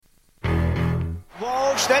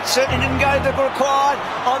That certainly didn't go the required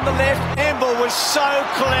on the left. Emble was so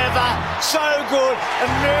clever, so good,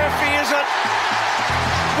 and Murphy is it.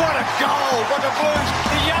 What a goal! What the Blues,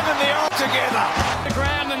 the young and the old together. The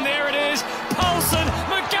ground, and there it is. Paulson,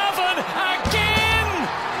 McGovern again.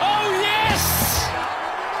 Oh yes!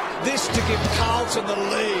 This to give Carlton the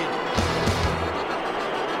lead.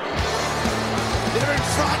 They're in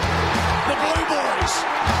front. The Blue Boys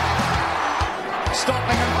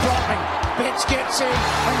stopping and dropping. Betts gets in,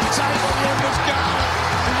 and the table room was gone.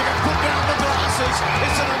 And you can put down the glasses.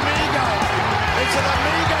 It's an amigo. It's an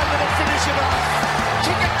amigo that'll finish it off.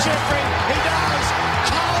 Kick it, Jeffrey. He does.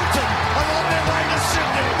 Carlton are on their way to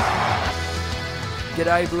Sydney.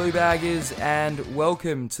 G'day Blue Baggers and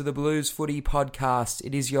welcome to the Blues Footy Podcast.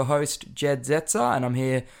 It is your host Jed Zetzer and I'm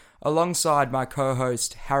here alongside my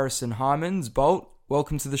co-host Harrison Hymans. Bolt,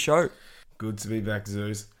 welcome to the show. Good to be back,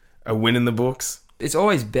 Zeus. A win in the books. It's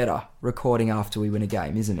always better recording after we win a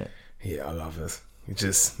game, isn't it? Yeah, I love it. It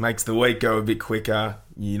just makes the week go a bit quicker.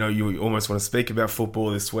 You know, you almost want to speak about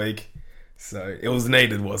football this week. So it was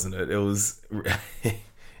needed, wasn't it?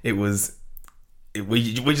 We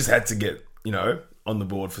just had to get, on the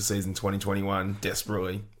board for season 2021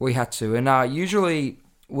 desperately. We had to. And usually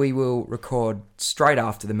we will record straight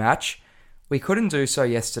after the match. We couldn't do so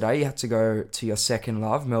yesterday. You had to go to your second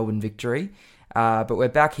love, Melbourne victory. But we're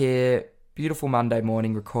back here, beautiful Monday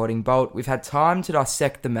morning recording. Bolt, we've had time to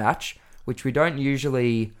dissect the match, which we don't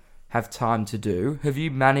usually have time to do. Have you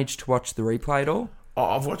managed to watch the replay at all? Oh,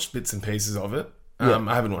 I've watched bits and pieces of it. Yeah.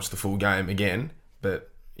 I haven't watched the full game again, but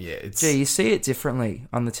yeah, it's... Gee, you see it differently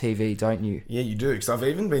on the TV, don't you? Yeah, you do. Because I've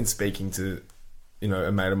even been speaking to,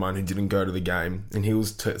 a mate of mine who didn't go to the game, and he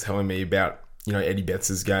was telling me about, Eddie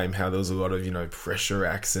Betts' game, how there was a lot of, pressure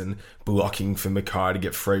acts and blocking for Mackay to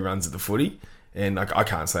get free runs at the footy. And I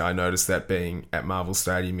can't say I noticed that being at Marvel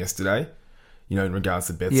Stadium yesterday, in regards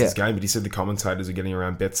to Betts' game. But he said the commentators are getting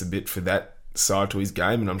around Betts a bit for that side to his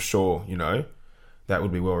game, and I'm sure, that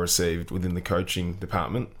would be well received within the coaching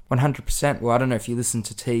department. 100%. Well, I don't know if you listened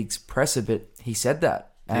to Teague's presser, but he said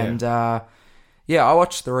that. And, I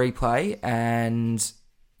watched the replay, and,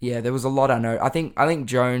 there was a lot I know. I think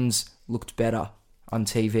Jones looked better on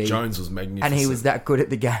TV. Jones was magnificent. And he was that good at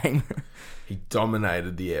the game. He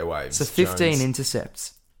dominated the airwaves. So 15 Jones.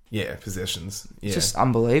 Intercepts. Yeah, possessions. Yeah. Just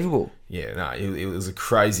unbelievable. Yeah, no, it was a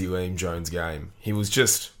crazy Liam Jones game. He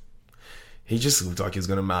just looked like he was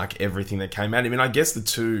going to mark everything that came at him. And I guess the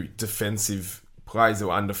two defensive plays that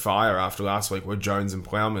were under fire after last week were Jones and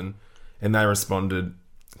Plowman, and they responded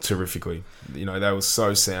terrifically. They were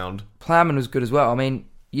so sound. Plowman was good as well. I mean,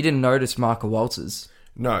 you didn't notice Michael Walters.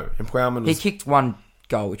 No, and Plowman was... He kicked one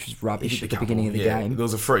goal, which was rubbish at the beginning of the game. There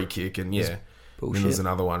was a free kick, and bullshit. And there was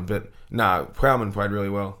another one. But no, Plowman played really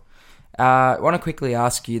well. I want to quickly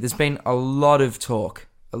ask you, there's been a lot of talk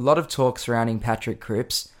surrounding Patrick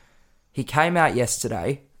Cripps. He came out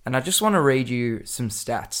yesterday, and I just want to read you some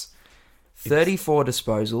stats. 34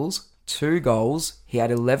 disposals, 2 goals, he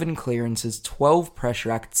had 11 clearances, 12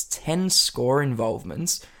 pressure acts, 10 score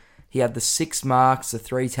involvements. He had the 6 marks, the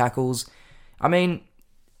 3 tackles. I mean,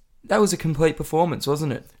 that was a complete performance,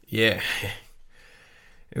 wasn't it? Yeah.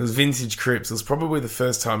 It was vintage Cripps. It was probably the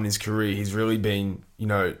first time in his career he's really been,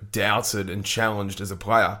 doubted and challenged as a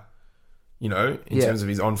player, in terms of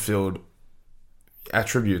his on-field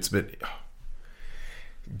attributes. But,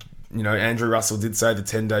 Andrew Russell did say the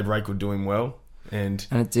 10-day break would do him well. And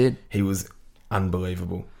it did. He was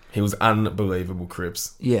unbelievable. He was unbelievable,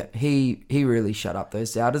 Cripps. Yeah, he really shut up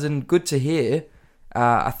those doubters. And good to hear.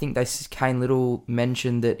 I think Kane Little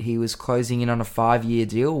mentioned that he was closing in on a 5-year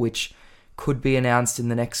deal, which could be announced in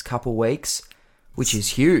the next couple weeks, which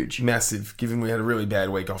is huge. Massive, given we had a really bad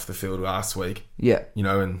week off the field last week. Yeah.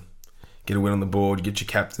 And get a win on the board, get your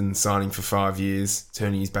captain signing for 5 years,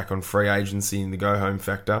 turning his back on free agency and the go-home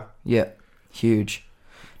factor. Yeah, huge.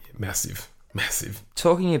 Massive.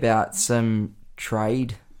 Talking about some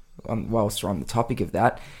trade, whilst we're on the topic of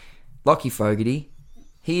that, Lockie Fogarty,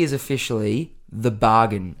 he is officially the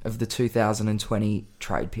bargain of the 2020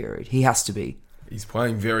 trade period. He has to be. He's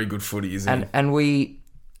playing very good footy, isn't he? And we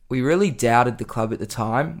really doubted the club at the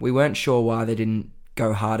time. We weren't sure why they didn't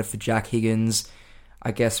go harder for Jack Higgins.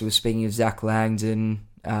 I guess we were speaking of Zach Langdon,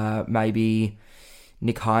 maybe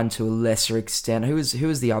Nick Hine to a lesser extent. Who was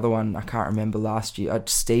the other one? I can't remember last year.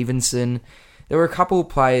 Stevenson. There were a couple of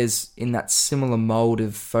players in that similar mould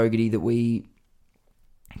of Fogarty that we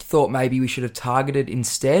thought maybe we should have targeted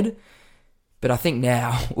instead. But I think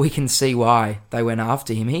now we can see why they went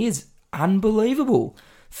after him. He is unbelievable.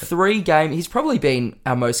 3 games. He's probably been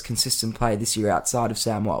our most consistent player this year outside of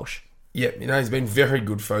Sam Walsh. Yeah, he's been very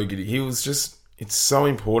good, Fogarty. it's so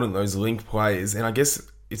important, those link players, and I guess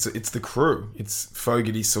it's the crew. It's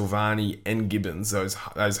Fogarty, Silvani, and Gibbons. Those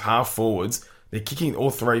half forwards. They're kicking. All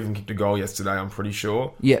three of them kicked a goal yesterday. I'm pretty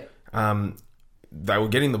sure. Yeah. They were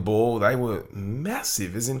getting the ball. They were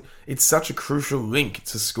massive. It's such a crucial link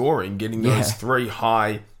to scoring. Getting those three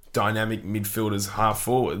high dynamic midfielders, half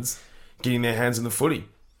forwards, getting their hands on the footy.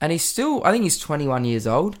 And he's still, I think he's 21 years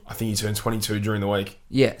old. I think he turned 22 during the week.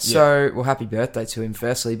 Yeah. So, well, happy birthday to him,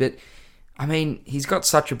 firstly. But I mean, he's got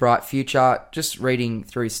such a bright future. Just reading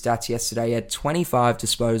through his stats yesterday, he had 25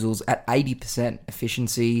 disposals at 80%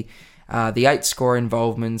 efficiency. The 8 score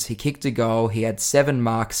involvements, he kicked a goal, he had 7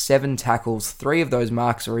 marks, 7 tackles, 3 of those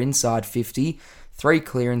marks were inside 50, 3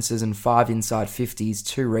 clearances and 5 inside 50s,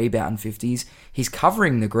 2 rebound 50s. He's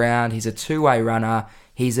covering the ground, he's a two-way runner,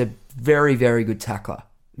 he's a very, very good tackler.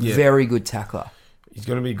 Yeah. Very good tackler. He's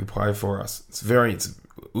going to be a good player for us. It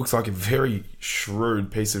looks like a very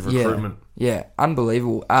shrewd piece of recruitment. Yeah,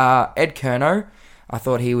 unbelievable. Ed Curnow, I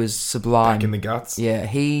thought he was sublime. Back in the guts. Yeah,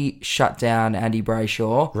 he shut down Andy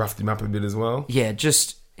Brayshaw. Roughed him up a bit as well. Yeah,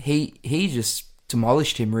 he just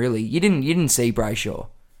demolished him, really. You didn't see Brayshaw.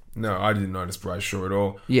 No, I didn't notice Brayshaw at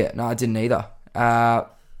all. Yeah, no, I didn't either. A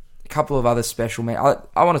couple of other special men.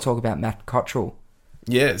 I want to talk about Matt Cottrell.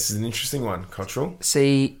 Yeah, this is an interesting one, Cottrell.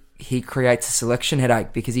 See, he creates a selection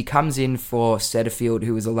headache because he comes in for Setterfield,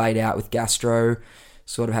 who was laid out with gastro,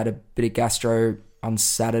 sort of had a bit of gastro on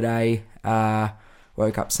Saturday,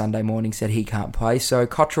 woke up Sunday morning, said he can't play. So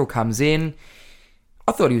Cottrell comes in.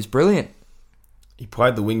 I thought he was brilliant. He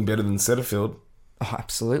played the wing better than Setterfield. Oh,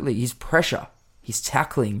 absolutely. His pressure, his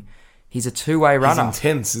tackling. He's a two-way runner. He's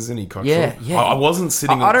intense, isn't he, Cottrell? Yeah. I wasn't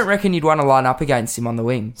sitting I don't reckon you'd want to line up against him on the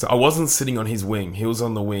wing. So I wasn't sitting on his wing. He was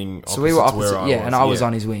on the wing opposite so we were opposite, to where I was. and I was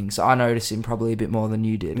on his wing. So I noticed him probably a bit more than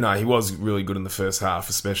you did. No, he was really good in the first half,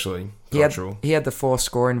 especially Cottrell. He had the 4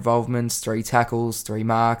 score involvements, 3 tackles, 3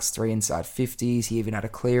 marks, 3 inside 50s. He even had a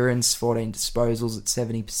clearance, 14 disposals at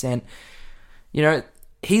 70%. You know,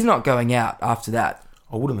 he's not going out after that.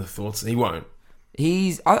 I wouldn't have thought so. He won't.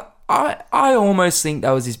 I almost think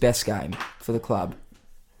that was his best game for the club.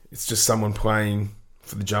 It's just someone playing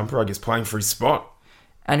for the jumper, I guess, playing for his spot.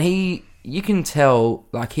 And you can tell,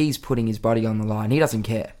 like, he's putting his body on the line. He doesn't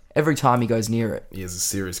care. Every time he goes near it. He has a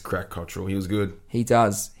serious crack, Cottrell. He was good. He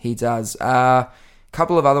does.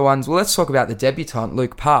 Couple of other ones. Well, let's talk about the debutant,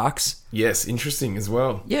 Luke Parks. Yes, interesting as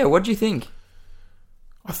well. Yeah, what do you think?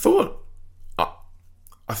 I thought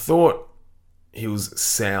he was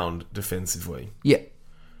sound defensively. Yeah.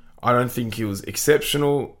 I don't think he was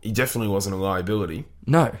exceptional. He definitely wasn't a liability.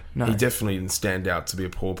 No. He definitely didn't stand out to be a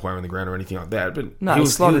poor player on the ground or anything like that. But no, he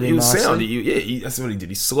was slotted in nicely. Sound. That's what he did.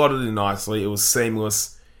 He slotted in nicely. It was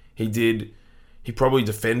seamless. He probably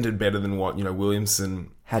defended better than what,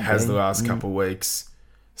 Williamson has the last couple of weeks.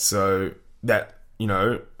 So that,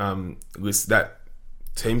 that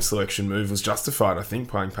team selection move was justified, I think,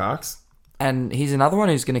 playing Parks. And he's another one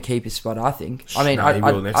who's going to keep his spot, I think. I mean,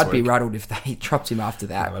 I'd be rattled if they dropped him after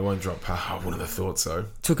that. No, they won't drop Parks. I wouldn't have thought so.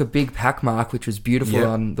 Took a big pack mark, which was beautiful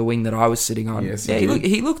on the wing that I was sitting on. Yes,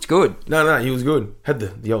 he looked good. No, he was good. Had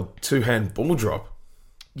the old 2-hand ball drop.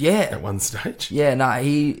 Yeah. At one stage. Yeah,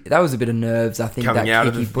 that was a bit of nerves, I think, coming that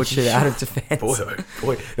kick he butchered out of defence.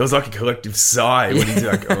 Boy, it was like a collective sigh when he's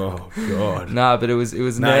like, oh, God. No, but it was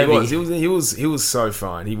nervy. He was so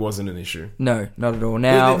fine. He wasn't an issue. No, not at all.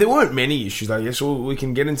 Now there weren't many issues, I guess. Well, we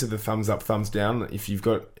can get into the thumbs up, thumbs down if you've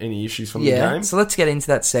got any issues from the game. So let's get into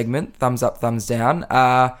that segment, thumbs up, thumbs down.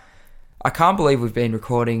 I can't believe we've been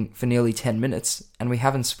recording for nearly 10 minutes and we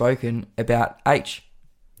haven't spoken about H.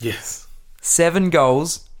 Yes. 7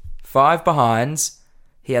 goals, 5 behinds.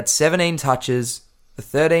 He had 17 touches,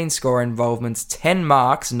 13 score involvements, 10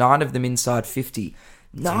 marks, 9 of them inside 50.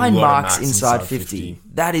 9 marks inside 50.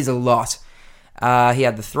 That is a lot. He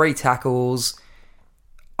had the 3 tackles.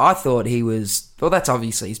 I thought he was... Well, that's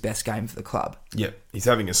obviously his best game for the club. Yep. He's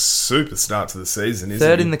having a super start to the season, isn't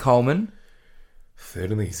he? 3rd in in the Coleman.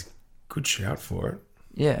 3rd in the... He's a good shout for it.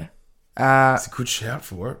 Yeah. It's a good shout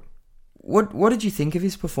for it. What did you think of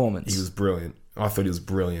his performance? He was brilliant. I thought he was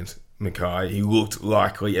brilliant, Mackay. He looked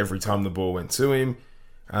likely every time the ball went to him.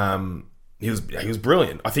 He was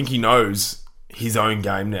brilliant. I think he knows his own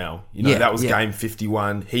game now. That was game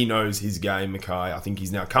 51. He knows his game, Mackay. I think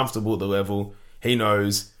he's now comfortable at the level. He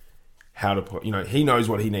knows how to play. He knows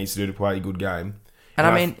what he needs to do to play a good game. And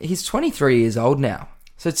I mean, he's 23 years old now.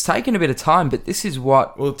 So it's taken a bit of time, but this is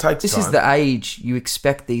what... Well, it takes This time. is the age you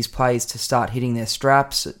expect these players to start hitting their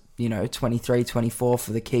straps, 23, 24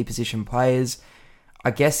 for the key position players.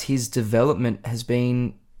 I guess his development has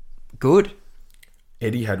been good.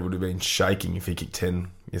 Eddie would have been shaking if he kicked 10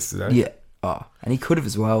 yesterday. Yeah. Oh, and he could have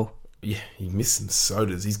as well. Yeah, he missed some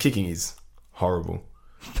sodas. His kicking is horrible.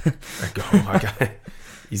 That goal, okay.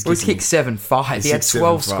 He's kicked 7-5. He had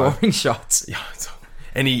 12 scoring shots. Yeah,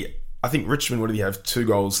 and I think Richmond, what did he have? 2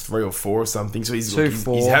 goals, 3 or 4 or something. So he's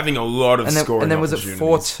having a lot of scoring. And then was it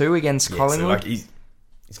 4-2 against Collingwood? So he's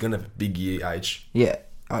going to have a big year, H. Yeah.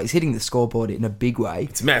 Oh, he's hitting the scoreboard in a big way.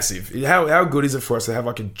 It's massive. How good is it for us to have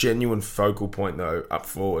like a genuine focal point though up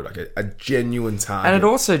forward, like a genuine target? And it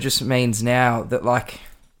also just means now that like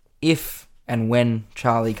if and when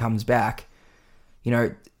Charlie comes back, you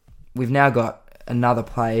know, we've now got another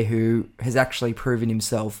player who has actually proven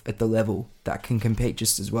himself at the level that can compete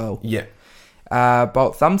just as well. Yeah.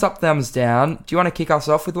 Bolt, thumbs up, thumbs down. Do you want to kick us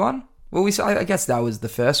off with one? Well, I guess that was the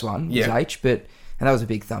first one, was H, and that was a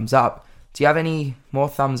big thumbs up. Do you have any more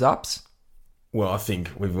thumbs ups? Well, I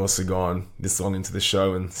think we've also gone this long into the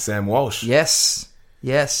show and Sam Walsh. Yes.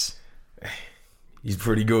 He's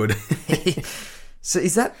pretty good. So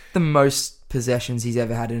is that the most possessions he's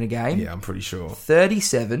ever had in a game? Yeah, I'm pretty sure.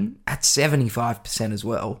 37 at 75% as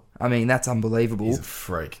well. I mean, that's unbelievable. He's a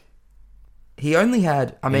freak. He only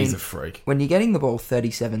had, he's a freak. When you're getting the ball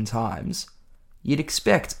 37 times, you'd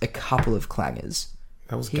expect a couple of clangers.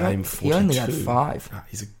 That was game 42. He only had 5. Nah,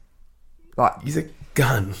 he's a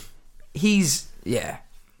gun.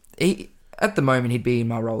 At the moment, he'd be in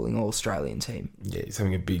my rolling All-Australian team. Yeah, he's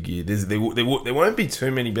having a big year. There won't be too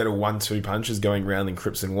many better 1-2 punches going round than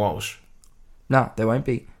Cripps and Walsh. No, there won't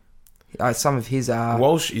be. Some of his are...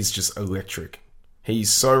 Walsh is just electric.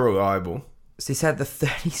 He's so reliable. So he's had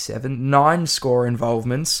the 9 score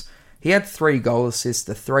involvements. He had 3 goal assists,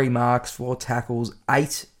 the 3 marks, 4 tackles,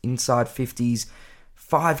 8 inside 50s,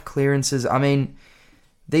 5 clearances. I mean,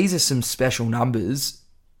 these are some special numbers.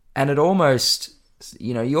 And it almost...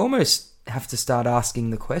 you almost have to start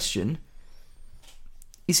asking the question,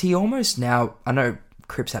 is he almost now... I know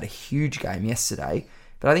Cripps had a huge game yesterday,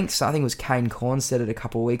 but I think it was Kane Corn said it a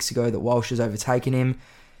couple of weeks ago that Walsh has overtaken him.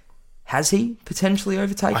 Has he potentially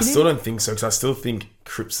overtaken him? I still don't think so, because I still think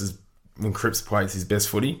when Cripps plays his best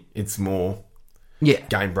footy, it's more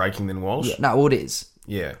game-breaking than Walsh. Yeah, no, it is.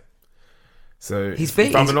 Yeah. So, I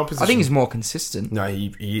think he's more consistent. No,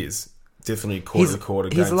 he is. Definitely quarter to quarter,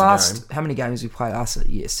 game his last, how many games we played last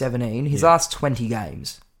year? 17. His last 20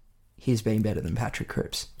 games, he's been better than Patrick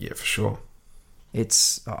Cripps. Yeah, for sure.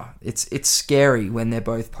 It's scary when they're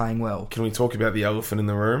both playing well. Can we talk about the elephant in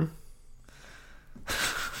the room?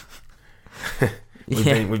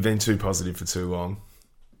 We've been too positive for too long.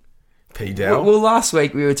 P. Dow. Well, last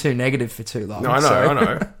week we were too negative for too long. No, I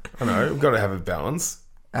know. We've got to have a balance.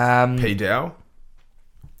 P. Dow.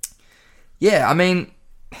 Yeah, I mean...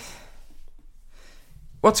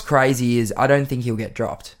 What's crazy is I don't think he'll get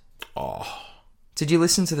dropped. Oh. Did you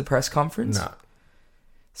listen to the press conference? No.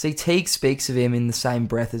 See, Teague speaks of him in the same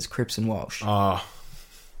breath as Cripps and Walsh. Oh.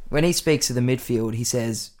 When he speaks of the midfield, he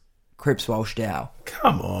says Cripps, Walsh, Dow.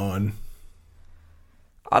 Come on.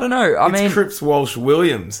 I don't know. I mean... Cripps, Walsh,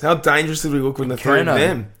 Williams. How dangerous did we look when the 3 of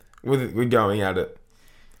them were going at it?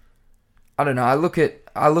 I don't know. I look at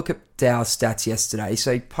Dow's stats yesterday.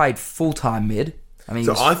 So he played full-time mid. I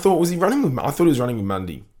thought he was running with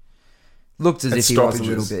Mundy. Looked as if he was a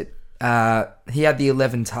little bit. He had the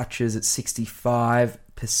 11 touches at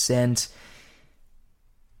 65%.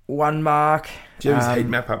 1 mark. Do you have his heat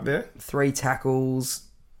map up there? 3 tackles.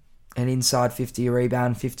 An inside 50, a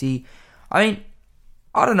rebound 50. I mean,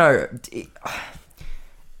 I don't know.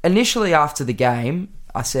 Initially after the game,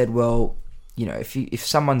 I said, well, if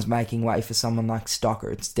someone's making way for someone like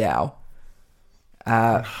Stocker, it's Dow.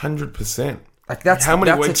 100%. Like how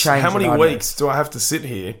many weeks do I have to sit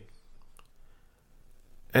here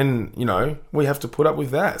and, we have to put up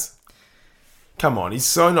with that? Come on, he's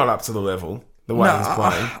so not up to the level, the way he's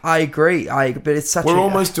playing. I agree. But it's such We're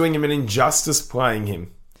almost doing him an injustice playing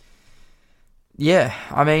him. Yeah,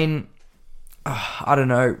 I mean, I don't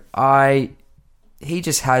know. He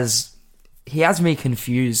has me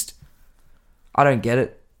confused. I don't get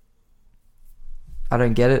it. He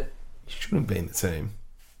shouldn't be in the team.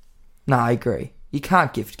 No, I agree. You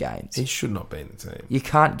can't gift games. He should not be in the team. You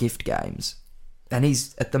can't gift games. And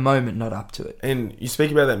he's, at the moment, not up to it. And you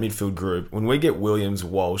speak about that midfield group. When we get Williams,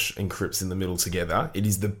 Walsh and Cripps in the middle together, it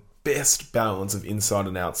is the best balance of inside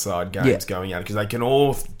and outside games going out because they can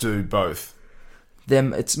all do both.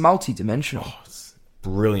 It's multi-dimensional. Oh, it's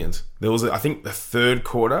brilliant. There was, I think, the third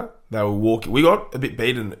quarter, they were walking. We got a bit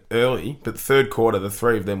beaten early, but third quarter, the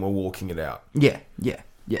 3 of them were walking it out. Yeah.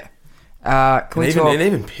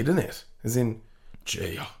 Even pitting it, as in,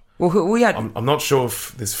 gee. Well, we had. I'm not sure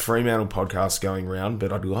if there's Fremantle podcast going around,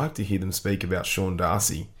 but I'd like to hear them speak about Sean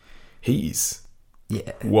Darcy. He's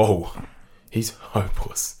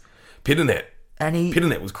hopeless. Pitting it. And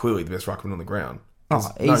Pitternet was clearly the best ruckman on the ground.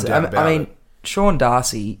 Oh, There's no doubt about it. Sean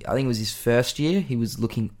Darcy, I think it was his first year. He was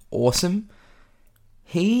looking awesome.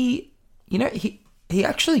 He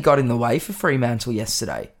actually got in the way for Fremantle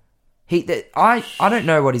yesterday. I don't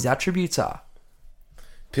know what his attributes are.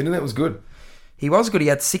 Pitternet was good. He was good. He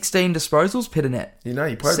had 16 disposals, Pitternet. He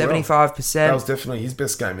played 75%. well. That was definitely his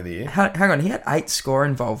best game of the year. Hang on, he had 8 score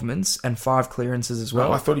involvements and 5 clearances as well.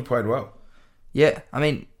 No, I thought he played well. Yeah, I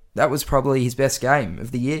mean, that was probably his best game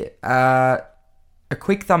of the year. A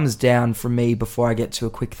quick thumbs down from me before I get to a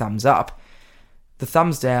quick thumbs up. The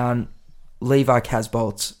thumbs down, Levi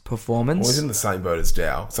Casbolt's performance. Well, he's in the same boat as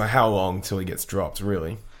Dow. So how long till he gets dropped,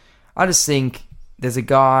 really? I just think there's a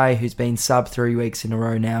guy who's been sub 3 weeks in a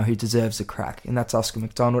row now who deserves a crack, and that's Oscar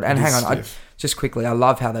McDonald. And hang on, just quickly, I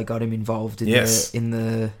love how they got him involved in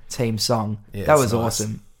the team song. Yeah, that was nice.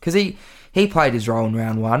 awesome. Because he played his role in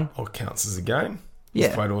round 1. Or counts as a game. Yeah.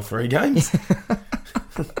 He's played all 3 games.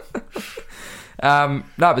 No,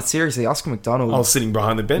 but seriously, Oscar McDonald. I was sitting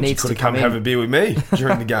behind the bench. He needs could to have come come have in. a beer with me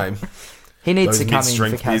during the game. He needs to Those come in for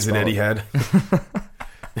mid-strength beers that Eddie Casbolt.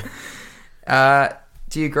 had.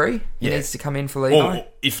 Do you agree? He Yeah. needs to come in for Levi? Or,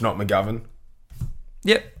 if not, McGovern.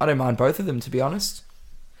 Yep, I don't mind both of them, to be honest.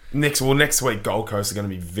 Next week, Gold Coast are going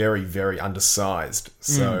to be very, very undersized.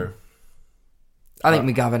 So, I think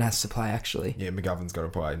McGovern has to play, actually. yeah, McGovern's got to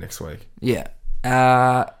play next week. Yeah.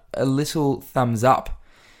 A little thumbs up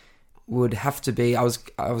would have to be... I was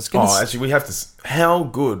going to... Actually, we have to... How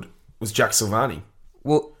good was Jack Silvani?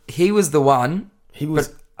 Well, he was the one... He was...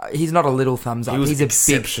 But he's not a little thumbs up. He was He's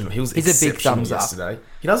exceptional. He's a big thumbs yesterday.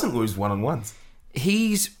 He doesn't lose one-on-ones.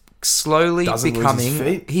 He's slowly Doesn't lose his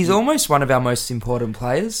becoming... feet. He's almost one of our most important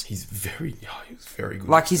players. He was very good.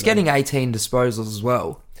 Like, he's yesterday. getting 18 disposals as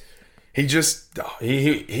well. He just...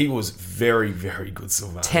 He was very, very good,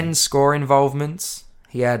 Silvani. 10 score involvements.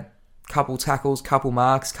 He had couple tackles, couple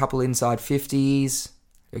marks, couple inside 50s,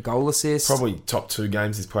 a goal assist. Probably top 2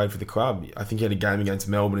 games he's played for the club. I think he had a game against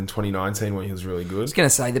Melbourne in 2019 where he was really I good. was going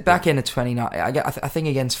to say, the back end of 2019, I think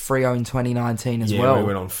against Freo in 2019 as well. Yeah, we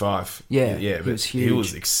went on 5. Yeah, but he was huge. He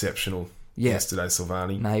was exceptional yesterday,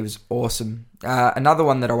 Silvani. No, he was awesome. Another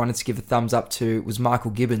one that I wanted to give a thumbs up to was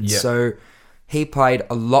Michael Gibbons. Yeah. So he played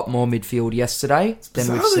a lot more midfield yesterday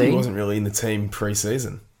than we've seen. He wasn't really in the team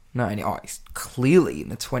pre-season. No, he's clearly in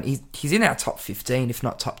the 20. He's in our top 15, if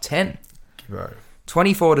not top 10. Bro.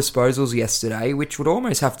 24 disposals yesterday, which would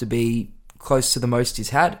almost have to be close to the most he's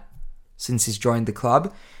had since he's joined the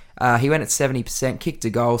club. He went at 70%, kicked a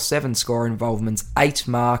goal, 7 score involvements, 8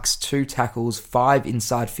 marks, 2 tackles, 5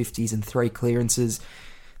 inside 50s and 3 clearances.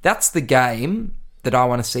 That's the game that I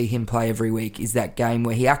want to see him play every week, is that game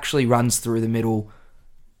where he actually runs through the middle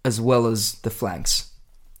as well as the flanks.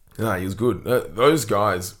 No, he was good. Those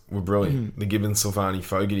guys were brilliant. The Gibbons, Silvani,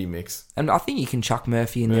 Fogarty mix. And I think you can chuck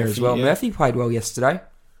Murphy in there as Murphy, well. yeah. Murphy played well yesterday.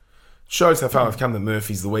 Shows how far I've come that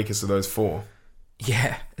Murphy's the weakest of those 4.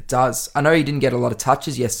 Yeah, it does. I know he didn't get a lot of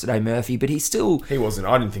touches yesterday, Murphy, but he still... He wasn't.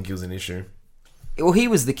 I didn't think he was an issue. Well, he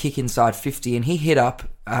was the kick inside 50 and he hit up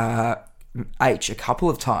H a couple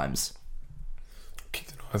of times.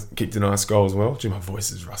 Kicked a nice goal as well. Gee, my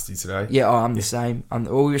voice is rusty today. Yeah, I'm the same. We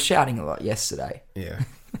were shouting a lot yesterday. Yeah.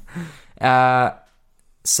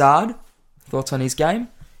 Sard, thoughts on his game?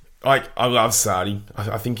 I love Sardi.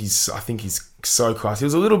 I think he's so classy. He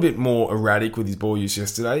was a little bit more erratic with his ball use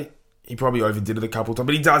yesterday. He probably overdid it a couple of times,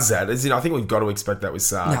 but he does that. As in, I think we've got to expect that with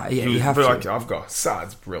Sard. No, yeah, you have to.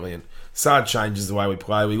 Sard's brilliant. Sard changes the way we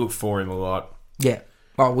play. We look for him a lot. Yeah.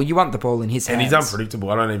 Oh, well, you want the ball in his hands. And he's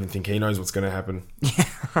unpredictable. I don't even think he knows what's going to happen. Yeah,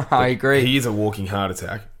 I agree. He is a walking heart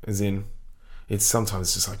attack. As in, it's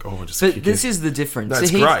sometimes just like, just But kick this it. is the difference. No, it's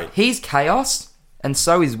he's, great. He's chaos, and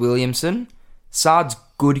so is Williamson. Sard's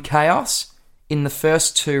good chaos. In the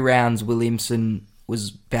first 2 rounds, Williamson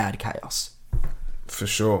was bad chaos. For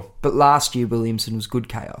sure. But last year, Williamson was good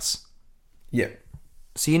chaos. Yeah.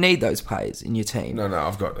 So you need those players in your team. No,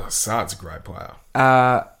 I've got... Sard's a great player.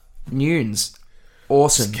 Nunes,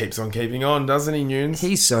 awesome. Just keeps on keeping on, doesn't he, Nunes?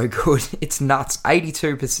 He's so good. It's nuts.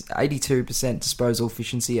 82% disposal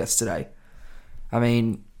efficiency yesterday. I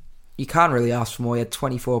mean, you can't really ask for more. He had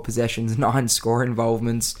 24 possessions, 9 score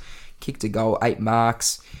involvements, kicked a goal, 8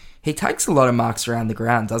 marks. He takes a lot of marks around the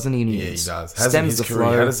ground, doesn't he, Nunes? Yeah, he does. Stems the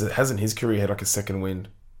flow. Hasn't his career had like a second wind?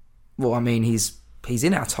 Well, I mean, he's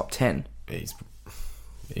in our top 10. He's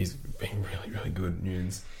been really, really good,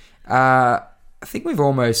 Nunes. I think we've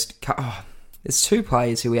almost... there's 2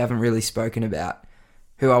 players who we haven't really spoken about,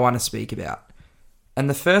 who I want to speak about. And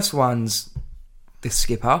the first one's the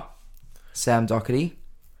skipper, Sam Doherty.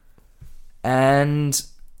 And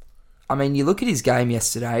I mean, you look at his game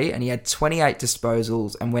yesterday and he had 28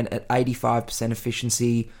 disposals and went at 85%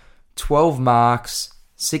 efficiency, 12 marks,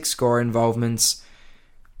 6 score involvements.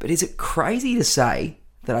 But is it crazy to say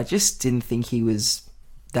that I just didn't think he was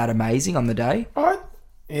that amazing on the day?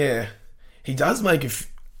 Yeah. He does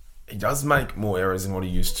make more errors than what he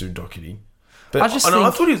used to, Doherty. But I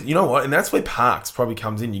thought he was, you know what, and that's where Parks probably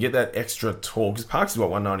comes in. You get that extra tall, because Parks is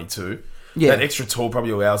 192. Yeah. That extra tall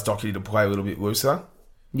probably allows Doherty to play a little bit looser.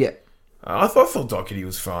 Yeah. I thought Doherty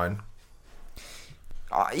was fine.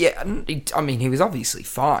 Yeah, I mean, he was obviously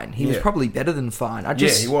fine. He was probably better than fine.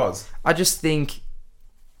 He was. I just think,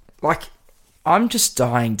 like, I'm just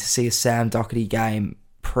dying to see a Sam Doherty game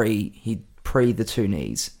pre the two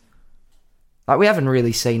knees. Like, we haven't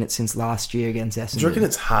really seen it since last year against Essendon. Do you reckon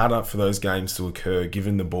it's harder for those games to occur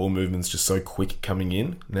given the ball movement's just so quick coming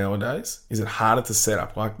in nowadays? Is it harder to set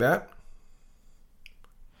up like that?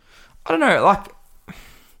 I don't know, like,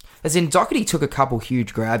 as in Doherty took a couple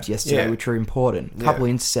huge grabs yesterday, which are important. A couple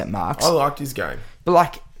intercept marks. I liked his game. But,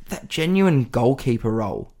 like, that genuine goalkeeper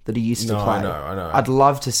role that he used to play. I know. I'd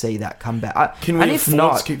love to see that come back.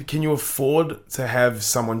 Can you afford to have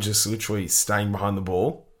someone just literally staying behind the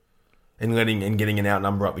ball and getting an out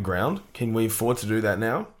number up the ground? Can we afford to do that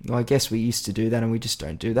now? Well, I guess we used to do that and we just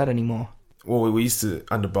don't do that anymore. Well, we used to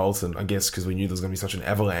under Bolton, I guess, because we knew there was going to be such an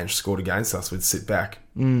avalanche scored against us, we'd sit back.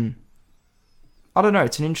 I don't know.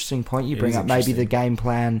 It's an interesting point you bring up. Maybe the game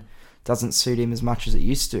plan doesn't suit him as much as it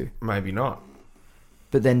used to. Maybe not.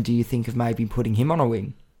 But then do you think of maybe putting him on a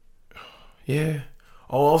wing? Yeah.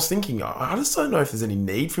 Oh, I was thinking, I just don't know if there's any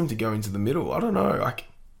need for him to go into the middle. I don't know.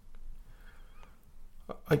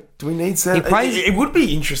 Do we need Sam? It would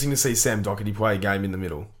be interesting to see Sam Doherty play a game in the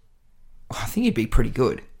middle. I think he'd be pretty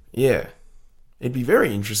good. Yeah. It'd be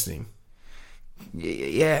very interesting.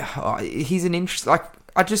 Yeah. He's an interest. Like,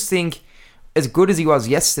 I just think, as good as he was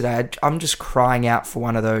yesterday, I'm just crying out for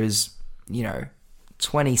one of those,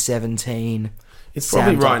 2017. It's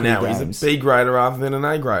probably right now. Games. He's a B grader rather than an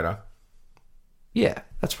A grader. Yeah,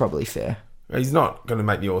 that's probably fair. He's not going to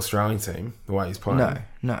make the All-Australian team the way he's playing.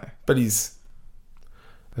 No. But he's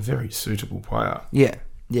a very suitable player. Yeah.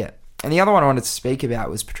 And the other one I wanted to speak about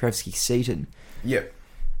was Petrevski-Seton. Yep.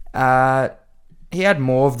 He had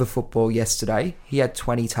more of the football yesterday. He had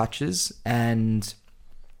 20 touches and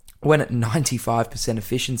went at 95%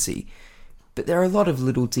 efficiency. But there are a lot of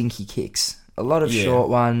little dinky kicks. A lot of short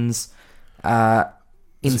ones.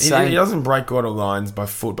 Insane. He doesn't break a lot of lines by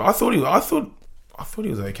foot, but I thought he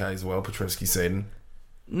was okay as well, Petrevski-Seton.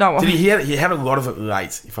 No, he had a lot of it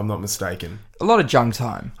late, if I'm not mistaken. A lot of junk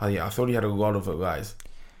time. Oh yeah, I thought he had a lot of it late.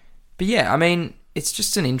 But yeah, I mean, it's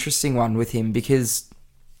just an interesting one with him because,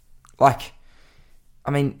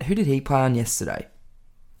 who did he play on yesterday?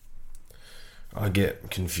 I get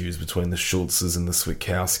confused between the Schultzes and the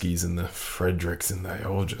Switkowskis and the Fredericks, and they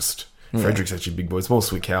all just... Yeah. Frederick's actually a big boy. It's more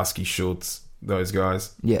Switkowski, Schultz, those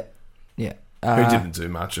guys. Yeah. Who didn't do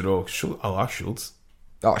much at all. I like Schultz.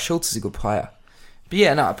 Oh, Schultz is a good player. But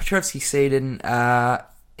yeah, no, Petrevski-Seton,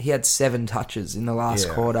 he had 7 touches in the last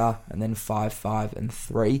quarter, and then 5, and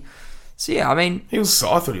 3. So yeah, I mean... I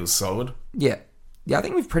thought he was solid. Yeah, I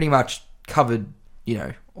think we've pretty much covered,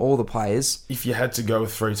 all the players. If you had to go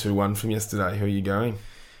with 3-2-1 from yesterday, who are you going?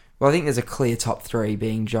 Well, I think there's a clear top 3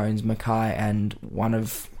 being Jones, Mackay, and one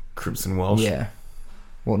of... Cripps and Walsh. Yeah.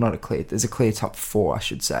 Well, there's a clear top 4, I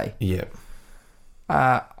should say. Yeah.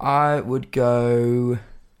 I would go...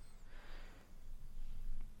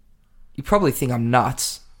 You probably think I'm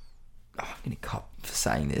nuts. I'm going to cop for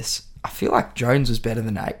saying this. I feel like Jones was better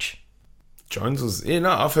than H. Jones was... Yeah,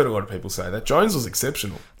 no, I've heard a lot of people say that. Jones was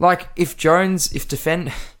exceptional. If Jones...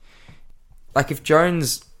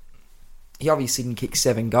 He obviously didn't kick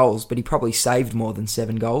 7 goals, but he probably saved more than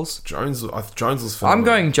 7 goals. Jones was phenomenal. I'm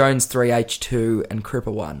going Jones 3, H2, and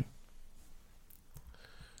Cripper 1.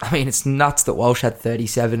 I mean, it's nuts that Walsh had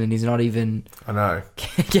 37 and he's not even... I know.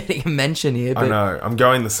 Getting a mention here. But... I know. I'm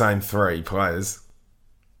going the same 3 players.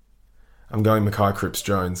 I'm going Mackay, Cripps,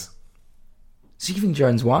 Jones. So you're giving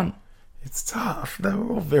Jones 1? It's tough. They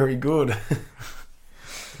were all very good.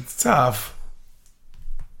 It's tough.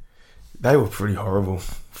 They were pretty horrible,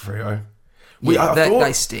 Freo.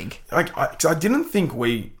 They stink. I didn't think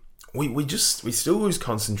we still lose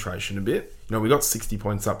concentration a bit. We got 60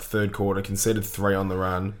 points up third quarter, conceded 3 on the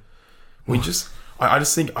run. I just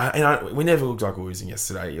think we never looked like losing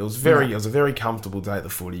yesterday. It was it was a very comfortable day at the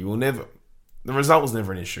footy. The result was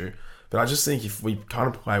never an issue, but I just think if we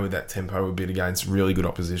kind of play with that tempo a bit against really good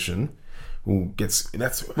opposition, we'll get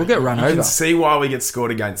run over. You can see why we get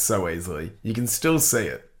scored against so easily. You can still see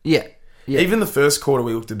it. Yeah. Even the first quarter,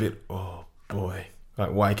 we looked a bit. Oh boy,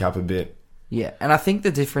 wake up a bit. Yeah, and I think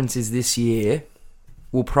the difference is this year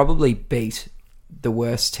we'll probably beat the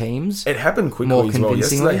worst teams. It happened quickly more as well.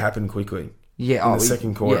 convincingly. Yesterday happened quickly. Yeah, in the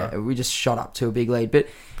second quarter. Yeah, we just shot up to a big lead. But,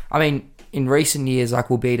 I mean, in recent years, like,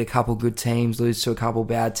 we'll beat a couple good teams, lose to a couple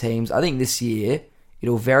bad teams. I think this year,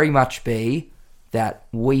 it'll very much be that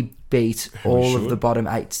we beat all of the bottom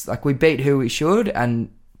eights. Like, we beat who we should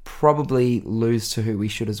and probably lose to who we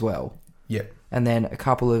should as well. Yeah. And then a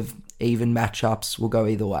couple of even matchups will go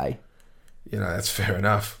either way. You know, that's fair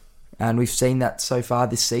enough. And we've seen that so far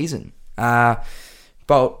this season.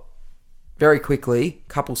 But very quickly,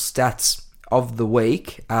 couple stats of the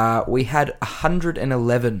week. We had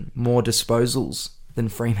 111 more disposals than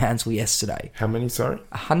Fremantle yesterday. How many, sorry?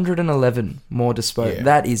 111 more disposals. Yeah.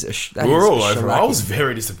 That is We're all over. I shellacking. was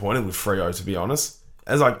very disappointed with Freo, to be honest.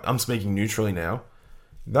 As I'm speaking neutrally now.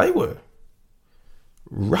 They were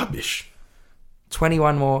rubbish.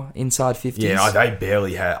 21 more inside 50s. Yeah, they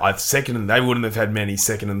barely had. They wouldn't have had many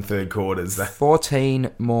second and third quarters.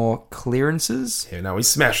 14 more clearances. Yeah, no, we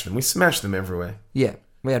smashed them. We smashed them everywhere. Yeah,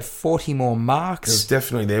 we had 40 more It was marks.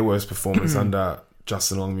 definitely their worst performance under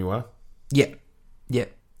Justin Longmuir. Yeah.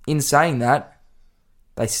 In saying that,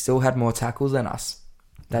 they still had more tackles than us.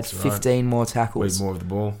 That's 15 more tackles. Way more of the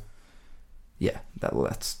ball. Yeah,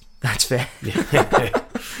 that's fair. Yeah.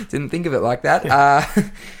 Didn't think of it like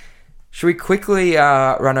that. Should we quickly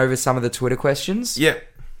run over some of the Twitter questions? Yeah.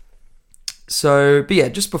 So, but yeah,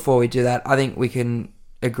 just before we do that, I think we can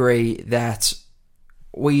agree that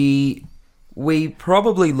we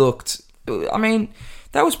probably looked... I mean,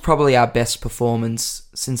 that was probably our best performance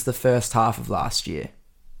since the first half of last year.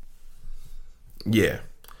 Yeah.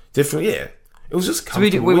 Definitely, yeah. It was just So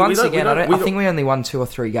we comfortable. I think we only won 2 or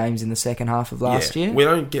 3 games in the second half of last year. We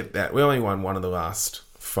don't get that. We only won one of the last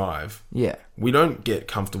 5. Yeah. We don't get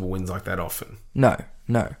comfortable wins like that often. No.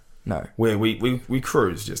 Where we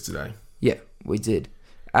cruised yesterday. Yeah, we did.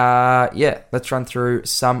 Let's run through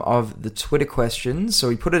some of the Twitter questions. So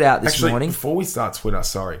we put it out this morning. Before we start Twitter,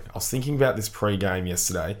 sorry. I was thinking about this pre-game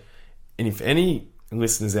yesterday. And if any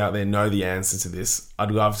listeners out there know the answer to this,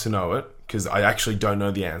 I'd love to know it. Because I actually don't know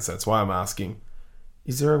the answer. That's why I'm asking.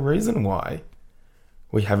 Is there a reason why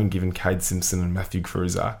we haven't given Cade Simpson and Matthew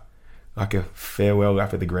Cruiser like a farewell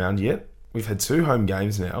lap at the ground yet? We've had 2 home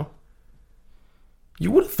games now. You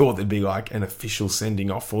would have thought there'd be like an official sending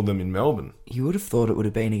off for them in Melbourne. You would have thought it would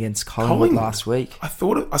have been against Collingwood last week. I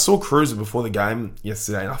saw Cruiser before the game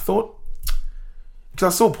yesterday, and I thought,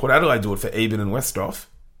 because I saw Port Adelaide do it for Eben and Westhoff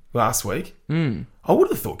last week. I would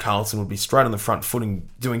have thought Carlton would be straight on the front foot and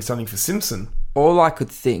doing something for Simpson. All I could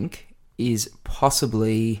think is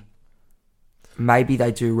possibly maybe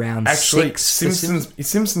they do round 6.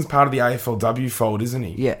 Simpson's part of the AFLW fold, isn't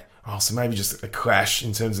he? Yeah. Oh, so maybe just a clash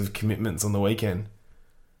in terms of commitments on the weekend.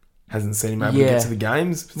 Hasn't seen him able to get to the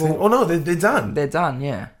games. Well, no, they're done. They're done,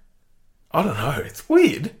 yeah. I don't know. It's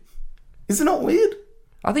weird. Is it not weird?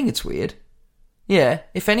 I think it's weird. Yeah.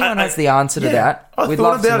 If anyone has the answer to that, we'd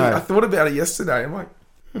love to know. I thought about it yesterday. I'm like,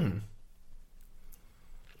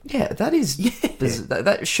 Yeah, that is...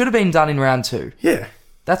 That should have been done in round 2. Yeah.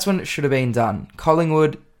 That's when it should have been done.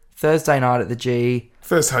 Collingwood, Thursday night at the G.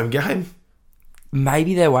 First home game.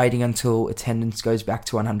 Maybe they're waiting until attendance goes back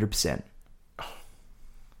to 100%.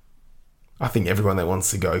 I think everyone that wants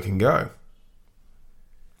to go can go.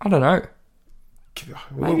 I don't know.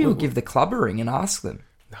 Maybe we'll give the club a ring and ask them.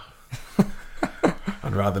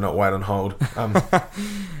 I'd rather not wait on hold.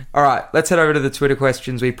 All right, let's head over to the Twitter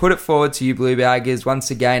questions. We put it forward to you, Blue Baggers. Once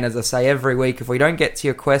again, as I say every week, if we don't get to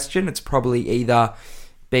your question, it's probably either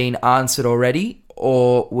been answered already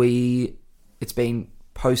or it's been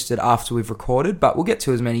posted after we've recorded, but we'll get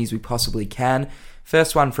to as many as we possibly can.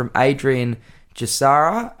 First one from Adrian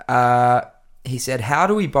Jasara. He said, how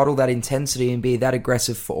do we bottle that intensity and be that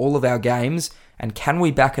aggressive for all of our games? And can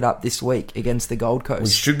we back it up this week against the Gold Coast? We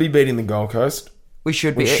should be beating the Gold Coast. We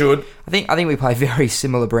should be. We should. I think we play very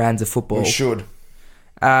similar brands of football. We should.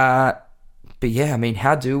 But yeah, I mean,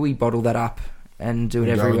 how do we bottle that up and do it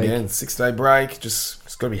every week? Again, 6-day break.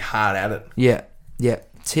 Just got to be hard at it. Yeah.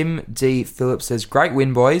 Tim D. Phillips says, great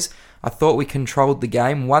win, boys. I thought we controlled the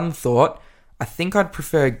game. One thought, I think I'd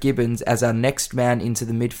prefer Gibbons as our next man into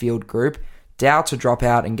the midfield group. Dow to drop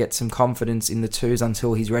out and get some confidence in the twos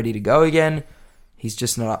until he's ready to go again. He's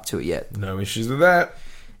just not up to it yet. No issues with that.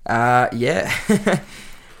 Yeah.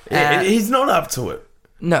 He's not up to it.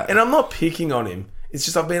 No. And I'm not picking on him. It's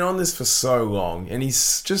just I've been on this for so long and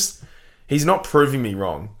he's not proving me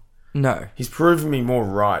wrong. No. He's proving me more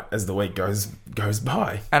right as the week goes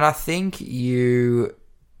by. And I think you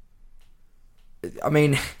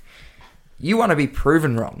want to be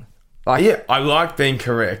proven wrong. Yeah, I like being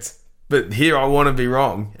correct, but here I want to be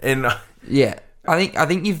wrong. And Yeah, I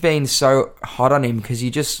think you've been so hot on him because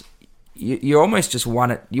you almost just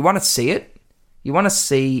want it. You want to see it. You want to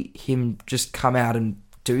see him just come out and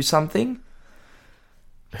do something.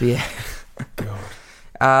 But yeah.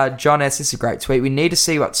 God. John S. This is a great tweet. We need to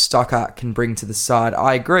see what Stocker can bring to the side.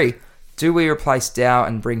 I agree. Do we replace Dow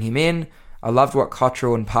and bring him in? I loved what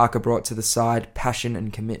Cottrell and Parker brought to the side. Passion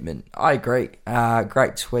and commitment. I agree.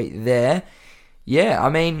 Great tweet there. Yeah, I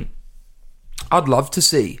mean, I'd love to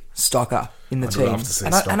see Stocker in the team. Love to see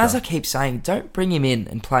and Stocker. and as I keep saying, don't bring him in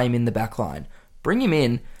and play him in the back line. Bring him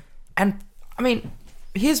in and, I mean,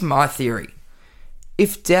 here's my theory.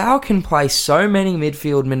 If Dow can play so many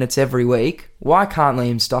midfield minutes every week, why can't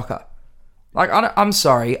Liam Stocker? Like, I'm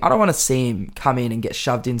sorry, I don't want to see him come in and get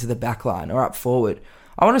shoved into the back line or up forward.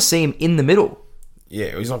 I want to see him in the middle.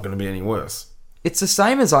 Yeah, he's not going to be any worse. It's the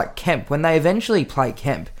same as like Kemp. When they eventually play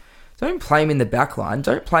Kemp, don't play him in the back line.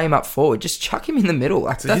 Don't play him up forward. Just chuck him in the middle.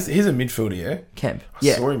 Like So he's a midfielder, yeah? Kemp. I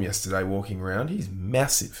saw him yesterday walking around. He's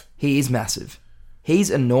massive. He is massive.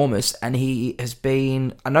 He's enormous, and he has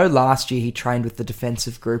been... I know last year he trained with the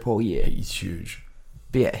defensive group all year. He's huge.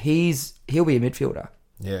 But yeah, he'll be a midfielder.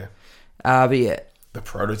 Yeah. But yeah. The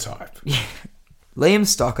prototype. Liam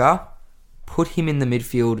Stocker, put him in the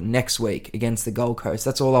midfield next week against the Gold Coast.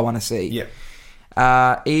 That's all I want to see. Yeah.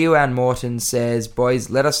 Ewan Morton says,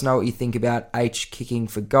 boys, let us know what you think about H kicking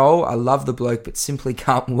for goal. I love the bloke, but simply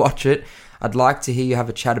can't watch it. I'd like to hear you have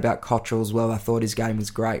a chat about Cottrell as well. I thought his game was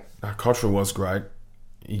great. Cottrell was great.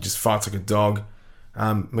 He just fights like a dog.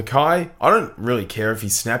 Mackay, I don't really care if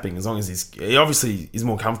he's snapping as long as he obviously is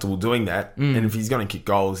more comfortable doing that. And if he's going to kick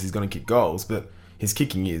goals, he's going to kick goals. But his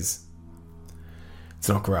kicking it's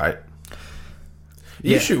not great.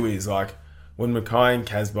 The issue is, like, when Mackay and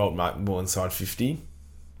Casbolt mark the ball inside 50,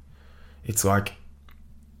 it's like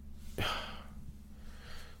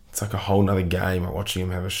a whole nother game like watching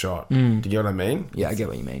him have a shot. Do you get what I mean? Yeah, I get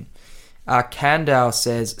what you mean. Kandau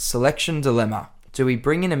says, selection dilemma. Do we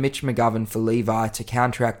bring in a Mitch McGovern for Levi to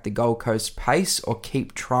counteract the Gold Coast pace or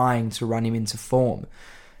keep trying to run him into form?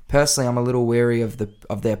 Personally, I'm a little wary of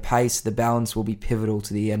their pace. The balance will be pivotal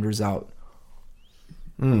to the end result.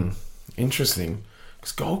 Interesting.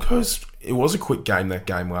 Because Gold Coast, it was a quick game, that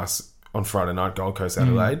game on Friday night, Gold Coast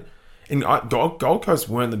Adelaide. And Gold Coast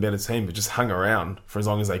weren't the better team, but just hung around for as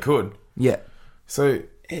long as they could. Yeah. So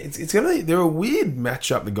they're a weird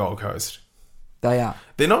matchup, the Gold Coast. They are.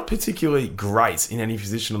 They're not particularly great in any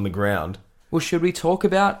position on the ground. Well, should we talk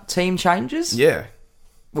about team changes? Yeah.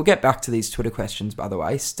 We'll get back to these Twitter questions, by the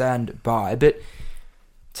way. Stand by. But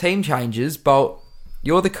team changes. Bolt,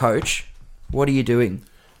 you're the coach. What are you doing?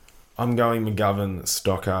 I'm going McGovern,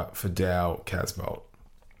 Stocker for Dow, Casbolt.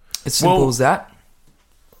 As simple as that?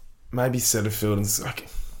 Maybe Setterfield and...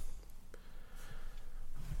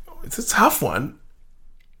 It's a tough one.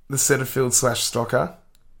 The Setterfield / Stocker.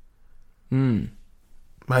 Maybe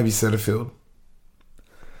Setterfield.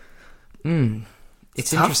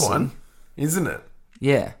 It's a tough interesting. one, isn't it?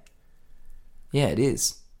 Yeah. Yeah, it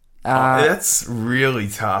is. That's really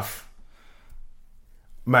tough.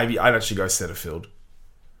 Maybe I'd actually go Setterfield.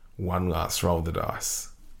 One last roll of the dice.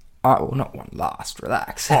 Well, not one last.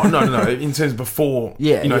 Relax. Oh, no. In terms before, he's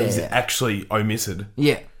yeah. actually omitted.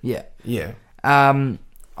 Yeah. Yeah. I'm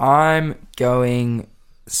going...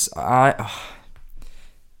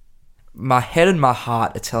 my head and my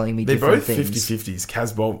heart are telling me They're different both things. 50-50s.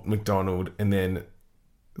 Casbolt, McDonald, and then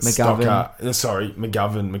McGovern.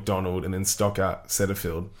 McGovern, McDonald, and then Stocker,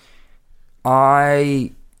 Setterfield.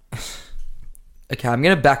 Okay, I'm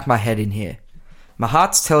going to back my head in here. My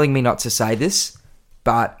heart's telling me not to say this,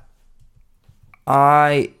 but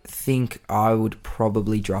I think I would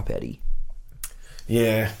probably drop Eddie.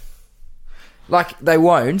 Yeah. Like, they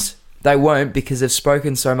won't. They won't, because they've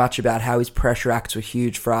spoken so much about how his pressure acts were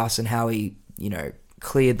huge for us and how he,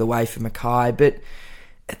 cleared the way for Mackay. But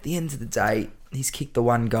at the end of the day, he's kicked the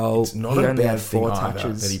one goal. It's not he a only bad had thing 4 either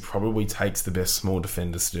touches. that he probably takes the best small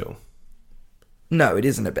defender still. No, it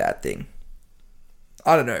isn't a bad thing.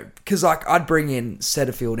 I don't know, because I'd bring in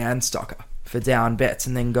Setterfield and Stocker for down bets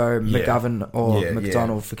and then go McGovern or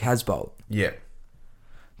McDonald for Casbolt. Yeah.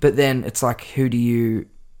 But then it's like, who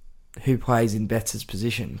plays in Betts'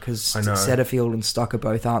 position? Because Setterfield and Stocker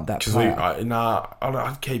both aren't that player.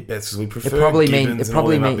 I'd keep Betts because we prefer It probably Gibbons and all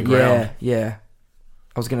them up the ground. Yeah.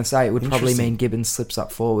 I was going to say, it would probably mean Gibbons slips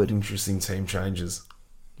up forward. Interesting team changes.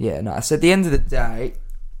 Yeah, no. So at the end of the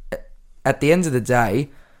day,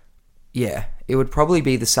 yeah, it would probably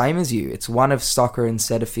be the same as you. It's one of Stocker and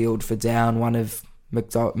Setterfield for down, one of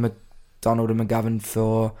McDonald and McGovern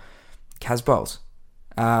for Casbolt.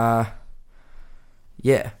 Yeah,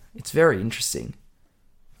 it's very interesting.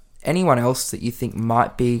 Anyone else that you think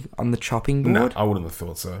might be on the chopping board? No, I wouldn't have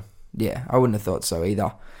thought so. Yeah, I wouldn't have thought so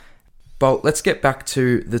either. But let's get back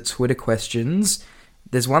to the Twitter questions.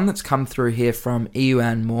 There's one that's come through here from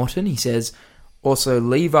Ewan Morton. He says, also,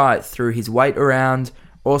 Levi threw his weight around.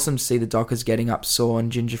 Awesome to see the Dockers getting up sore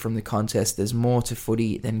and Ginger from the contest. There's more to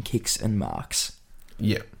footy than kicks and marks.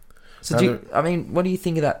 Yeah. So, what do you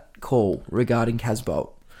think of that call regarding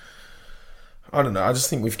Casbolt? I don't know. I just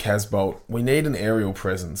think with Casbolt, we need an aerial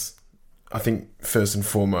presence. I think, first and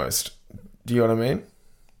foremost. Do you know what I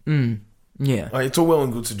mean? Yeah. Like, it's all well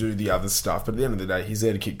and good to do the other stuff, but at the end of the day, he's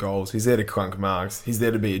there to kick goals. He's there to clunk marks. He's there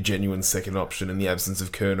to be a genuine second option in the absence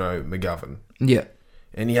of Curnow McGovern. Yeah.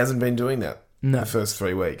 And he hasn't been doing that No. the first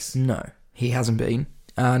 3 weeks. No, he hasn't been.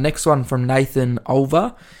 Next one from Nathan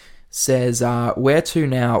Olver says, where to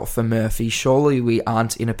now for Murphy? Surely we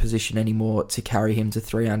aren't in a position anymore to carry him to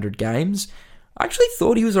 300 games. I actually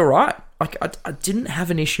thought he was all right. Like, I didn't have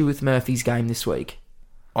an issue with Murphy's game this week.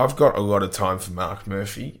 I've got a lot of time for Mark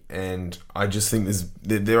Murphy, and I just think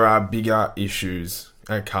there are bigger issues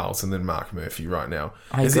at Carlton than Mark Murphy right now.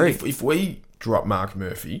 I agree. If we drop Mark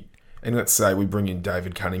Murphy, and let's say we bring in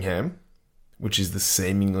David Cunningham, which is the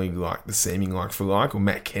seeming like for like, or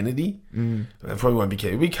Matt Kennedy, that probably won't be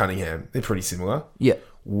Kennedy. It'll be Cunningham. They're pretty similar. Yeah.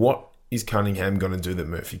 What is Cunningham going to do that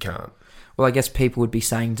Murphy can't? Well, I guess people would be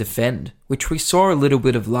saying defend, which we saw a little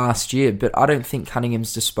bit of last year, but I don't think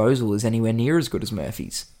Cunningham's disposal is anywhere near as good as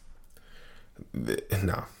Murphy's.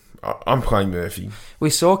 No, I'm playing Murphy. We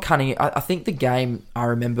saw Cunningham. I think the game I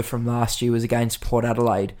remember from last year was against Port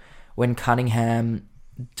Adelaide when Cunningham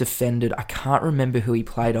defended. I can't remember who he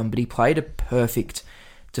played on, but he played a perfect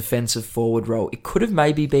defensive forward role. It could have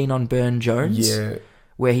maybe been on Burn Jones, Yeah.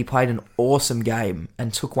 where he played an awesome game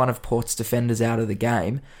and took one of Port's defenders out of the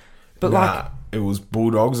game. But it was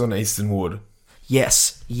Bulldogs on Eastern Wood.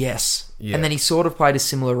 Yes. Yeah. And then he sort of played a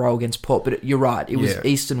similar role against Port, but you're right. It was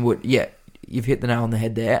Eastern Wood. Yeah, you've hit the nail on the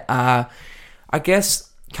head there. I guess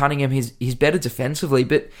Cunningham, he's better defensively,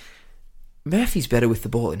 but Murphy's better with the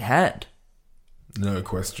ball in hand. No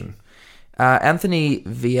question. Anthony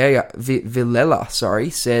Villela,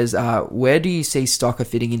 says, where do you see Stocker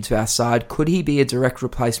fitting into our side? Could he be a direct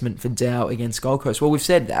replacement for Dow against Gold Coast? Well, we've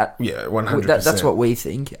said that. Yeah, 100%. That's what we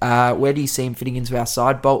think. Where do you see him fitting into our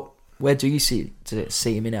side? Bolt, where do you see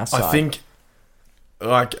him in our side? I think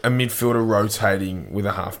like a midfielder rotating with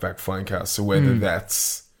a halfback flanker. So whether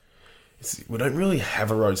we don't really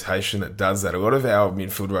have a rotation that does that. A lot of our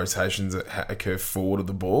midfield rotations occur forward of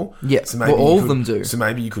the ball. Yeah, so maybe all of them do. So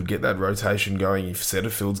maybe you could get that rotation going if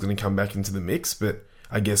Setterfield's going to come back into the mix. But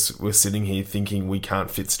I guess we're sitting here thinking we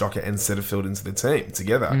can't fit Stocker and Setterfield into the team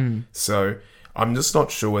together. So I'm just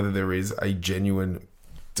not sure whether there is a genuine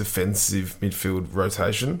defensive midfield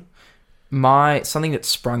rotation. Something that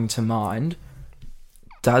sprung to mind,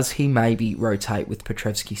 does he maybe rotate with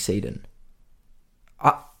Petrevski-Seaton?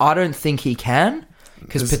 I don't think he can,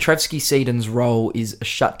 because Petrevski-Seaton's role is a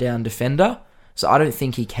shutdown defender, so I don't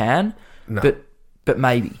think he can, No. but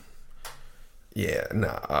maybe. Yeah, no,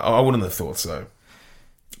 I wouldn't have thought so.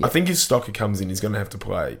 Yeah. I think if Stocker comes in, he's going to have to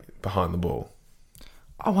play behind the ball.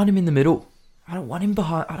 I want him in the middle. I don't want him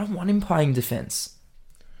behind. I don't want him playing defence.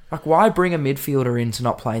 Like, why bring a midfielder in to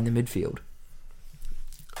not play in the midfield?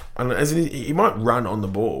 I don't know, as in, he might run on the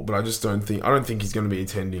ball, but I don't think he's going to be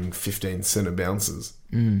attending 15 centre bounces.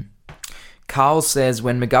 Carl says,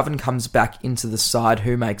 when McGovern comes back into the side,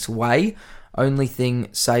 who makes way? Only thing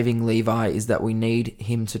saving Levi is that we need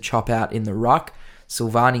him to chop out in the ruck.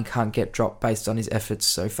 Silvani can't get dropped based on his efforts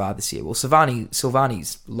so far this year. Well,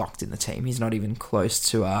 Silvani's locked in the team. He's not even close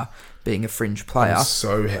to being a fringe player. I'm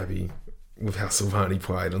so happy with how Silvani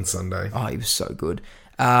played on Sunday. Oh, he was so good.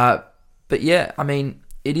 But yeah, I mean,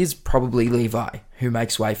 it is probably Levi who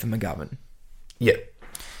makes way for McGovern. Yeah.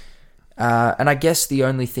 And I guess the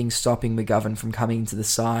only thing stopping McGovern from coming into the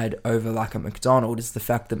side over like a McDonald is the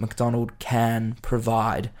fact that McDonald can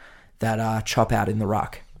provide that chop out in the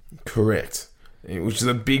ruck. Correct. Which is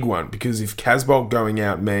a big one, because if Casbolt going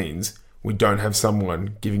out means we don't have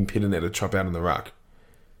someone giving Pitternet a chop out in the ruck.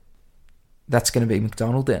 That's going to be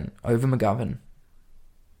McDonald then, over McGovern.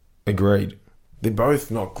 Agreed. They're both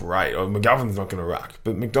not great. McGovern's not going to ruck,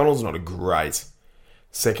 but McDonald's not a great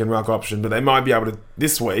second ruck option, but they might be able to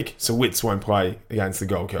this week, so Witts won't play against the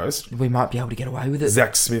Gold Coast. We might be able to get away with it.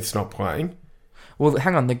 Zach Smith's not playing. Well,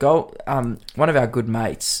 hang on. One of our good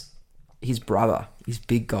mates, his brother, is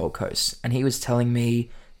big Gold Coast, and he was telling me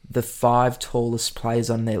the 5 tallest players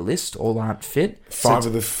on their list all aren't fit. Five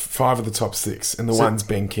of the top 6, and one's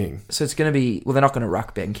Ben King. So it's going to be, well, they're not going to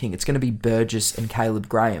ruck Ben King. It's going to be Burgess and Caleb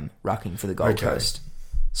Graham rucking for the Gold Coast.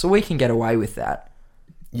 So we can get away with that.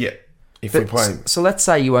 Yeah. if we play... So let's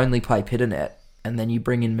say you only play Pitternet and then you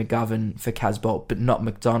bring in McGovern for Casbolt, but not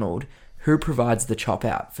McDonald. Who provides the chop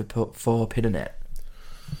out for Pitternet?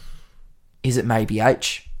 Is it maybe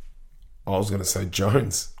H? I was going to say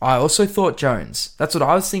Jones. I also thought Jones. That's what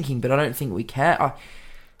I was thinking, but I don't think we can.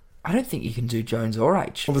 I don't think you can do Jones or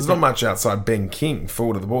H. Well, there's not much outside Ben King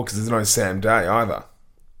forward of the ball because there's no Sam Day either.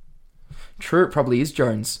 True, it probably is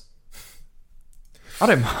Jones. I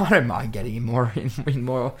don't mind getting him more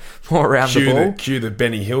around the ball. Cue the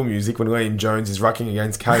Benny Hill music when Liam Jones is rucking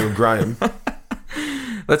against Caleb Graham.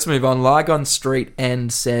 Let's move on. Lygon Street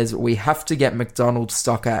End says, we have to get McDonald,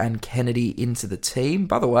 Stocker and Kennedy into the team.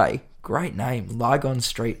 By the way, great name, Lygon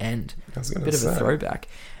Street End. Bit of a throwback.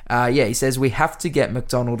 He says, we have to get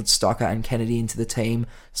McDonald, Stocker and Kennedy into the team.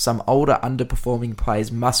 Some older underperforming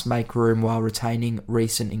players must make room while retaining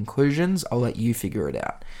recent inclusions. I'll let you figure it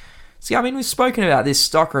out. See, I mean, we've spoken about this.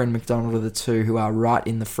 Stocker and McDonald are the two who are right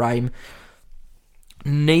in the frame.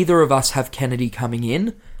 Neither of us have Kennedy coming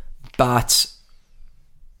in, but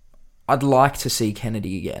I'd like to see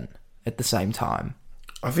Kennedy again at the same time.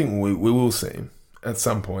 I think we will see him at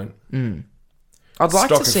some point. I'd like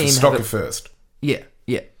to see him Stocker first. Yeah,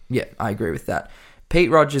 I agree with that. Pete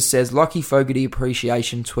Rogers says, Lockie Fogarty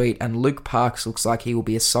appreciation tweet, and Luke Parks looks like he will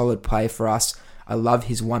be a solid player for us. I love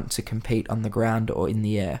his want to compete on the ground or in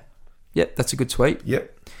the air. Yep, that's a good tweet.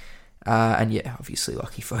 Yep. And yeah, obviously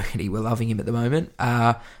Lockie Fogarty, we're loving him at the moment.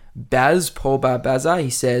 Paul Barbaza, he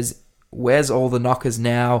says, where's all the knockers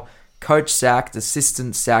now? Coach sacked,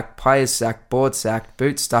 assistant sacked, players sacked, board sacked,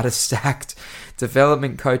 boot starter sacked,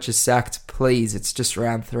 development coaches sacked. Please, it's just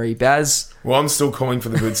round 3. Baz? Well, I'm still calling for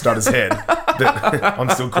the boot starter's head. I'm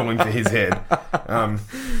still calling for his head.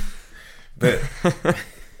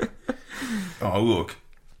 Look,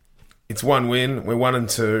 it's one win. We're 1 and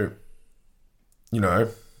 2.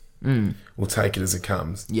 We'll take it as it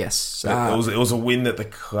comes. Yes. It was a win that the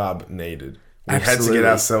club needed. We Absolutely. had to get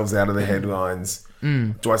ourselves out of the headlines.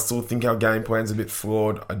 Do I still think our game plan's a bit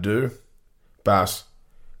flawed? I do. But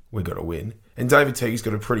we got to win. And David Teague's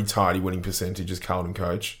got a pretty tidy winning percentage as Carlton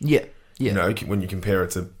coach. Yeah. When you compare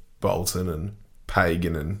it to Bolton and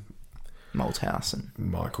Pagan and Malthouse and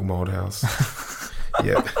Michael Malthouse.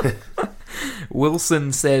 Yeah.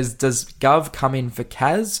 Wilson says, does Gov come in for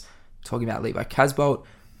Kaz? Talking about Levi Casbolt.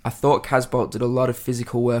 I thought Casbolt did a lot of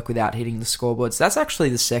physical work without hitting the scoreboards. That's actually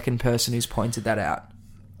the second person who's pointed that out.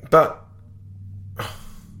 But,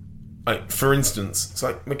 for instance, it's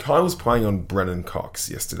like Mackay was playing on Brennan Cox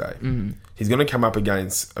yesterday. He's going to come up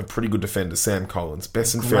against a pretty good defender, Sam Collins,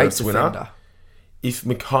 best and fairest winner. If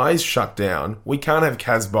Mackay's shut down, we can't have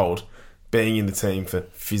Casbolt being in the team for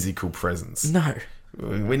physical presence. No.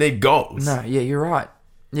 We need goals. No, yeah, you're right.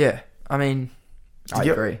 Yeah, I mean, I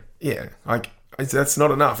agree. Yeah, that's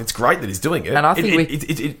not enough. It's great that he's doing it. And I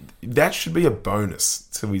think that should be a bonus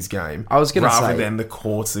to his game. I was going to say, rather than the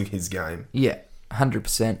core to his game. Yeah,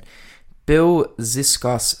 100%. Bill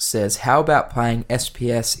Ziskos says, how about playing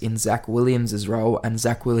SPS in Zach Williams' role and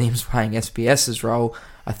Zach Williams playing SPS's role?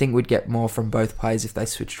 I think we'd get more from both players if they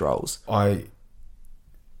switched roles. I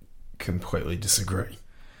completely disagree.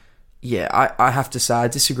 Yeah, I have to say I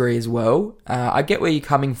disagree as well. I get where you're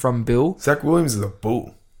coming from, Bill. Zach Williams is a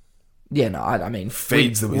bull. Yeah, no, I mean,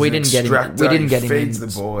 feeds we didn't get him. We didn't get him in. The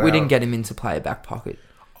ball we didn't get him in to play a back pocket.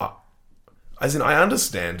 As in, I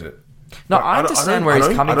understand it. No, I understand where he's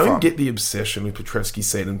coming from. I don't get the obsession with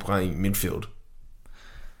Petrevsky-Seaton playing midfield.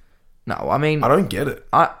 No, I mean, I don't get it.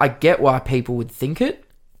 I get why people would think it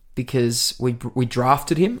because we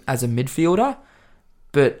drafted him as a midfielder,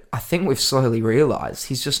 but I think we've slowly realised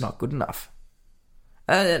he's just not good enough.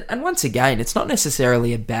 And once again, it's not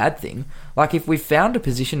necessarily a bad thing. Like, if we found a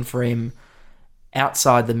position for him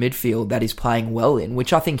outside the midfield that he's playing well in,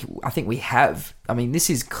 which I think we have. I mean, this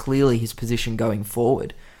is clearly his position going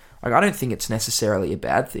forward. Like, I don't think it's necessarily a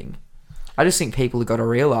bad thing. I just think people have got to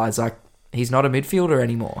realise, like, he's not a midfielder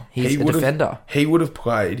anymore. He's a defender. He would have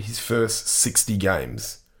played his first 60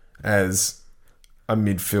 games as a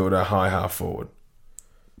midfielder, high half forward.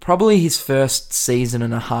 Probably his first season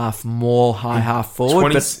and a half more high half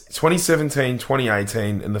forward. 2017,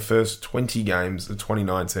 2018, and the first 20 games of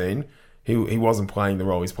 2019, he wasn't playing the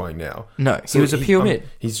role he's playing now. No, so he was a pure mid.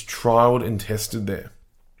 He's trialled and tested there.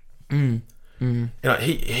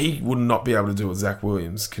 He would not be able to do what Zach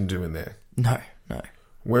Williams can do in there. No.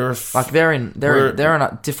 They're in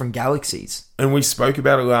different galaxies. And we spoke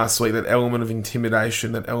about it last week, that element of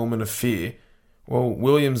intimidation, that element of fear. Well,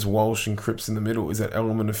 Williams, Walsh and Cripps in the middle is that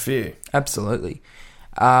element of fear. Absolutely.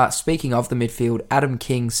 Speaking of the midfield, Adam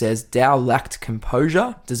King says, Dow lacked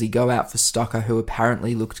composure. Does he go out for Stocker, who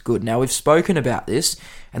apparently looked good? Now, we've spoken about this,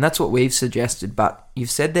 and that's what we've suggested, but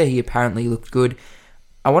you've said there he apparently looked good.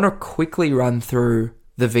 I want to quickly run through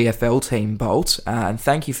the VFL team, Bolt, and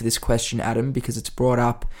thank you for this question, Adam, because it's brought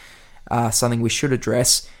up something we should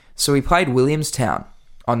address. So we played Williamstown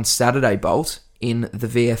on Saturday, Bolt, in the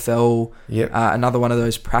VFL, another one of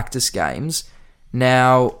those practice games.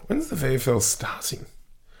 Now, when's the VFL starting?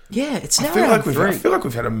 Yeah, it's now round 3. I feel like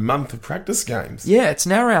we've had a month of practice games. Yeah, it's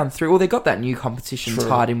now round 3. Well, they got that new competition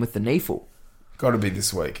tied in with the NEFL. Got to be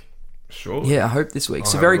this week. Sure. Yeah, I hope this week.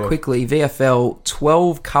 So very quickly, VFL,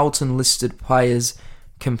 12 Carlton-listed players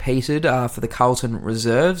competed for the Carlton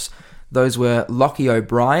reserves. Those were Lockie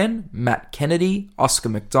O'Brien, Matt Kennedy, Oscar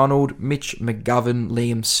McDonald, Mitch McGovern,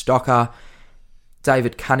 Liam Stocker,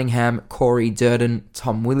 David Cunningham, Corey Durden,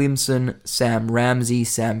 Tom Williamson, Sam Ramsey,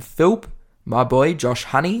 Sam Philp, my boy Josh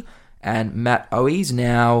Honey, and Matt Owies.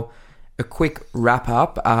 Now, a quick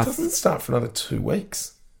wrap-up. It doesn't start for another 2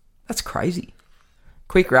 weeks. That's crazy.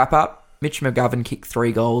 Quick wrap-up. Mitch McGovern kicked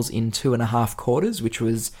 3 goals in 2.5 quarters, which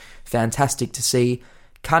was fantastic to see.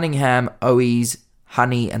 Cunningham, Owies,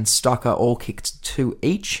 Honey, and Stocker all kicked 2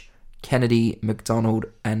 each. Kennedy, McDonald,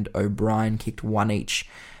 and O'Brien kicked 1 each.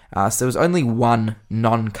 So there was only one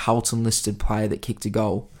non-Carlton listed player that kicked a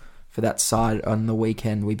goal for that side on the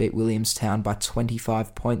weekend. We beat Williamstown by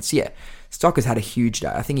 25 points. Yeah, Stocker's had a huge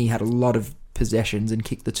day. I think he had a lot of possessions and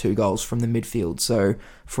kicked the 2 goals from the midfield. So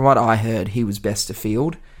from what I heard, he was best to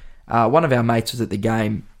field. One of our mates was at the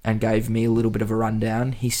game and gave me a little bit of a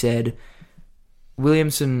rundown. He said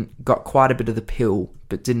Williamson got quite a bit of the pill,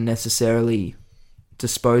 but didn't necessarily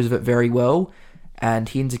dispose of it very well. And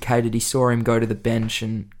he indicated he saw him go to the bench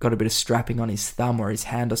and got a bit of strapping on his thumb or his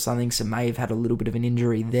hand or something, so may have had a little bit of an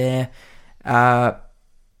injury there.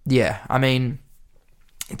 Yeah, I mean,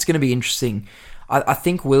 it's going to be interesting. I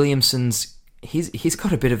think Williamson's, he's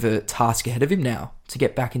got a bit of a task ahead of him now to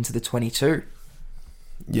get back into the 22.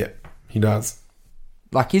 Yeah, he does.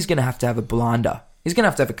 Like, he's going to have a blinder. He's going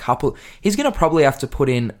to have a couple. He's going to probably have to put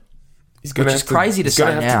in, which is crazy to say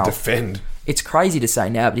now. He's going to have to defend. It's crazy to say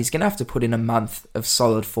now, but he's going to have to put in a month of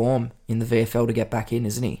solid form in the VFL to get back in,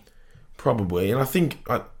 isn't he? Probably, and I think...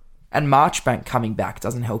 and Marchbank coming back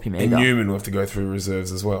doesn't help him either. And Newman will have to go through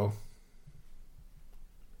reserves as well.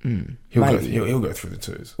 He'll go through the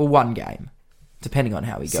 2s. Well, 1 game, depending on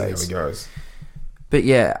how he goes. See how he goes. But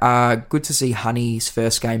yeah, good to see Honey's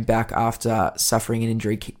first game back after suffering an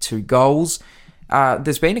injury, kicked 2 goals.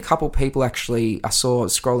 There's been a couple people actually, I saw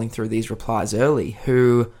scrolling through these replies early,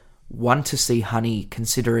 who want to see Honey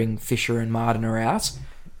considering Fisher and Martin are out.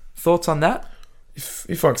 Thoughts on that?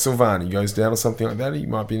 If like Silvani goes down or something like that, he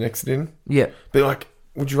might be next in. Yeah. But like,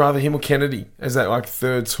 would you rather him or Kennedy as that like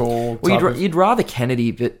third tall? Well, you'd rather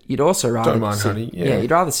Kennedy, but you'd also rather... Don't mind Honey, yeah.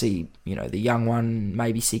 You'd rather see, the young one,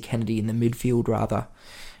 maybe see Kennedy in the midfield rather.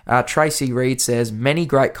 Tracy Reed says, many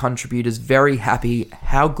great contributors, very happy.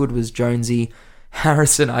 How good was Jonesy?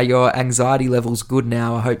 Harrison, are your anxiety levels good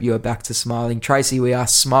now? I hope you are back to smiling. Tracy, we are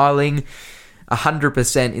smiling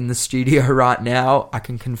 100% in the studio right now. I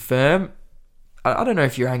can confirm. I don't know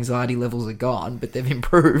if your anxiety levels are gone, but they've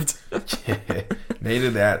improved. Yeah,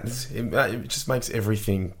 needed that. It just makes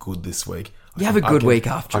everything good this week. You have a good week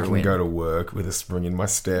after a win. I can go to work with a spring in my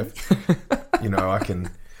step. I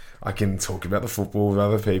can talk about the football with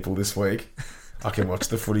other people this week. I can watch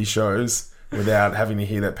the footy shows without having to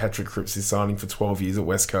hear that Patrick Cripps is signing for 12 years at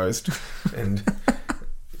West Coast. And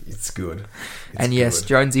it's good. Yes,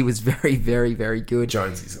 Jonesy was very, very, very good.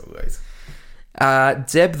 Jonesy's always.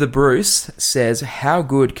 Deb the Bruce says, how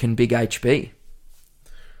good can Big H be?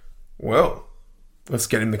 Well, let's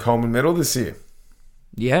get him the Coleman medal this year.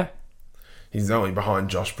 Yeah. He's only behind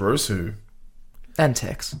Josh Bruce, who... And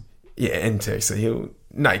Tex. Yeah, and Tex. So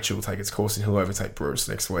nature will take its course and he'll overtake Bruce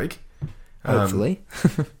next week. Hopefully.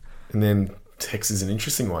 And then Tex is an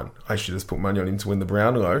interesting one. I should just put money on him to win the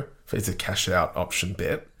Brownlow. It's a cash out option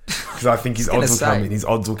bet. Because I think his odds will come in. His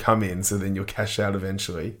odds will come in, so then you'll cash out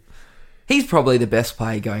eventually. He's probably the best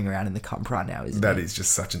player going around in the comp right now, isn't he? That is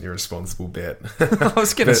just such an irresponsible bet. I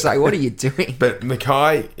was going to say, what are you doing? But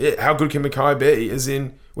Mackay, how good can Mackay be? As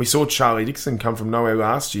in, we saw Charlie Dixon come from nowhere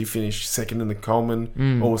last year, finish second in the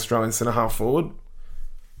Coleman All-Australian centre-half forward.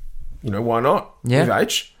 Why not? Yeah. With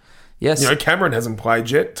H. Yes. Cameron hasn't played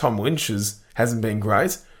yet. Tom Lynch hasn't been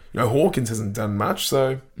great. Hawkins hasn't done much,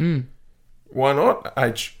 so why not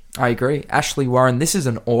H? I agree. Ashley Warren, this is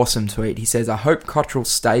an awesome tweet. He says, I hope Cottrell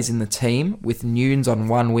stays in the team with Nunes on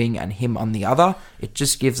one wing and him on the other. It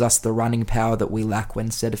just gives us the running power that we lack when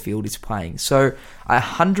Setterfield is playing. So I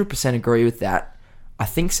 100% agree with that. I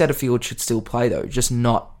think Setterfield should still play, though, just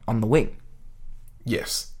not on the wing.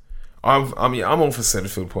 Yes. I'm all for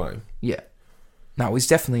Setterfield playing. Yeah. No, he's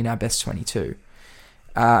definitely in our best 22.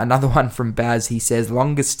 Another one from Baz, he says,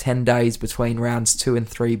 longest 10 days between rounds 2 and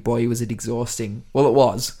 3, boy, was it exhausting. Well, it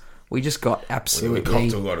was. We just got absolute We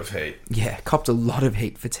heat. copped a lot of heat. Yeah, copped a lot of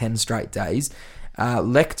heat for 10 straight days.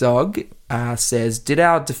 Lekdog says, did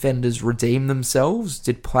our defenders redeem themselves?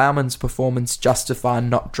 Did Plowman's performance justify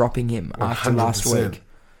not dropping him after 100%. last week?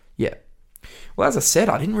 Yeah. Well, as I said,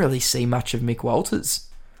 I didn't really see much of Mick Walters.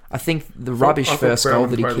 I think the rubbish I thought first goal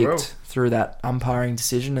that he Plowman kicked played well. through that umpiring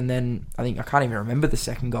decision, and then I can't even remember the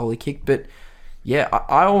second goal he kicked, but yeah,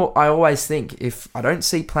 I always think if I don't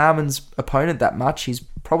see Plowman's opponent that much, he's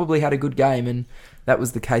probably had a good game, and that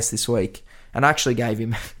was the case this week. And I actually gave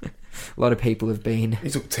him... A lot of people have been... He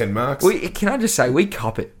took 10 marks. Can I just say, we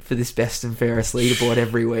cop it for this best and fairest leaderboard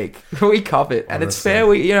every week. We cop it. And Honestly. it's fair.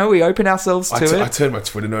 We open ourselves to it. I turned my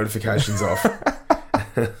Twitter notifications off.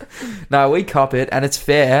 No, we cop it, and it's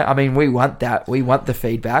fair. I mean, we want that. We want the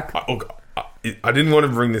feedback. I didn't want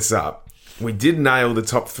to bring this up. We did nail the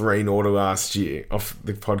top 3 in order last year off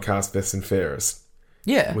the podcast Best and Fairest.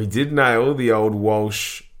 Yeah. We did nail the old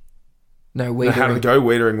Walsh... No, we how to go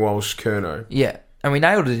Wiedering, Walsh, Kerno. Yeah. And we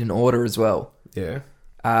nailed it in order as well. Yeah.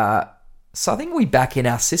 So I think we back in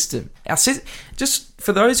our system. Just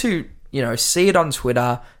for those who, see it on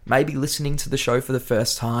Twitter, maybe listening to the show for the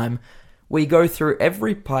first time, we go through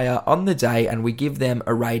every player on the day and we give them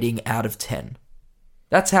a rating out of 10.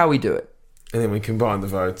 That's how we do it. And then we combine the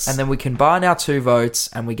votes. And then we combine our 2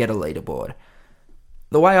 votes and we get a leaderboard.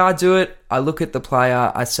 The way I do it, I look at the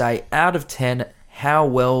player, I say, out of 10, how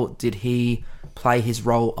well did he play his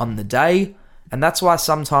role on the day? And that's why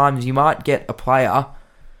sometimes you might get a player,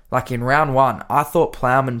 like in round 1, I thought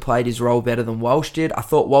Plowman played his role better than Walsh did. I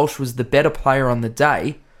thought Walsh was the better player on the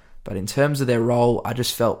day, but in terms of their role, I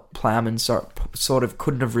just felt Plowman sort of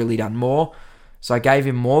couldn't have really done more. So I gave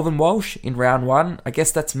him more than Walsh in round 1. I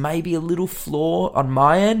guess that's maybe a little flaw on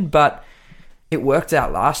my end, but it worked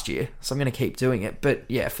out last year, so I'm going to keep doing it. But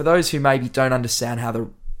yeah, for those who maybe don't understand how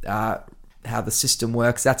the system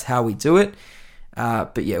works, that's how we do it.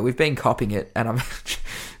 But yeah, we've been copying it, and I'm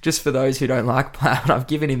just for those who don't like Plowman, I've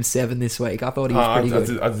given him 7 this week. I thought he was pretty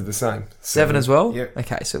good. I did the same. 7 as well? Yeah.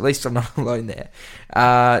 Okay, so at least I'm not alone there.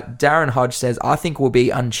 Darren Hodge says, I think we'll be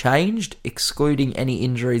unchanged, excluding any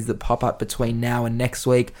injuries that pop up between now and next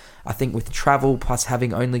week. I think with travel, plus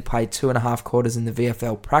having only played 2.5 quarters in the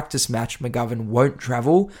VFL practice match, McGovern won't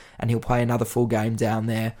travel, and he'll play another full game down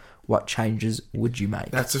there. What changes would you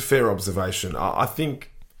make? That's a fair observation. I think...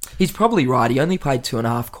 He's probably right. He only played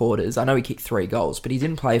 2.5 quarters. I know he kicked 3 goals, but he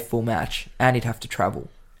didn't play a full match, and he'd have to travel.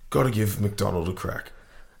 Got to give McDonald a crack.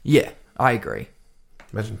 Yeah, I agree.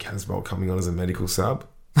 Imagine Casbolt coming on as a medical sub.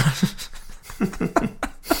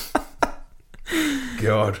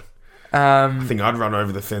 God. I think I'd run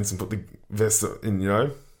over the fence and put the vest in,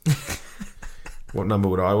 What number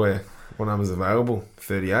would I wear? What number's available?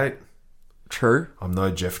 38? True. I'm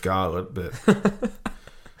no Jeff Garlett, but...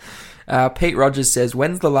 Pete Rogers says,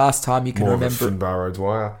 when's the last time you can more remember... of a Finbarrow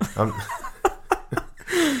Dwyer.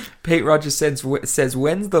 Pete Rogers says,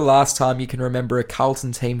 when's the last time you can remember a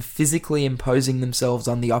Carlton team physically imposing themselves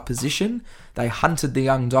on the opposition? They hunted the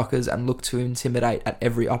young Dockers and looked to intimidate at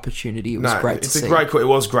every opportunity. It was great to see. It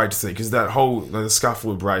was great to see, because that whole the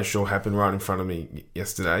scuffle with Brayshaw happened right in front of me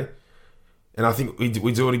yesterday. And I think we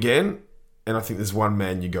do it again, and I think there's one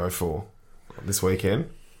man you go for this weekend.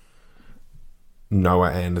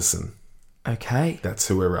 Noah Anderson. Okay. That's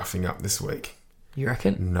who we're roughing up this week. You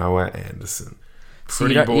reckon? Noah Anderson. So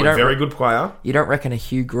Pretty boy, very good player. You don't reckon a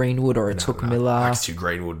Hugh Greenwood or a Took Miller? Max Hugh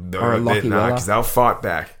Greenwood. Or a Lockie Weller? Because they'll fight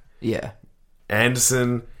back. Yeah.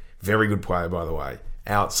 Anderson, very good player, by the way.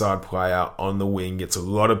 Outside player, on the wing, gets a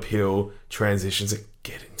lot of pill, transitions.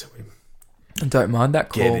 Get into him. I don't mind that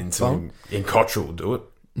call. Get into him. And Cottrell will do it.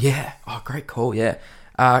 Yeah. Oh, great call, yeah.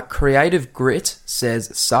 Creative Grit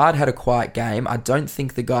says, Sard had a quiet game. I don't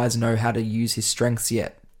think the guys know how to use his strengths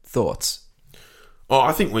yet. Thoughts? Oh,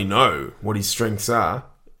 I think we know what his strengths are.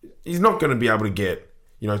 He's not going to be able to get,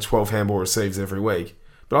 12 handball receives every week.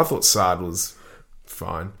 But I thought Sard was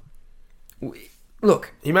fine.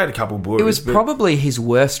 Look, he made a couple of blues. It was probably his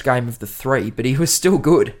worst game of the 3, but he was still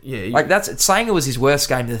good. Yeah, that's saying it was his worst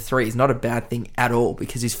game of the 3 is not a bad thing at all,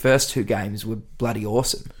 because his first 2 games were bloody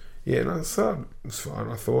awesome. Yeah, no, Sard was fine,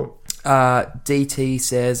 I thought. DT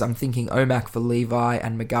says, I'm thinking Omac for Levi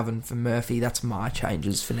and McGovern for Murphy. That's my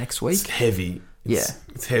changes for next week. It's heavy.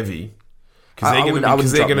 It's heavy.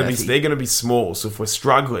 Because they're going to be small. So if we're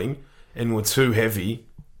struggling and we're too heavy,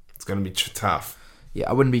 it's going to be tough. Yeah,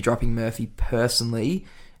 I wouldn't be dropping Murphy personally.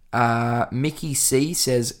 Mickey C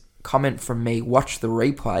says, comment from me, watch the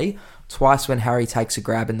replay. Twice when Harry takes a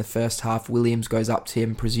grab in the first half, Williams goes up to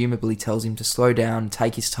him, presumably tells him to slow down,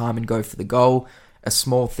 take his time and go for the goal. A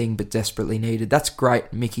small thing but desperately needed. That's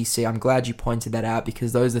great, Mickey C. I'm glad you pointed that out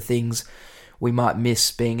because those are things we might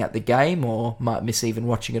miss being at the game or might miss even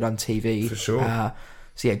watching it on TV. For sure.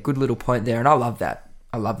 So yeah, good little point there, and I love that.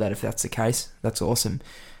 I love that if that's the case. That's awesome.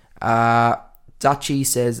 Dutchy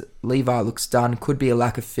says, Levi looks done. Could be a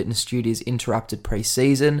lack of fitness due to his interrupted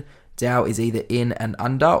pre-season. Dow is either in and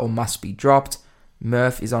under or must be dropped.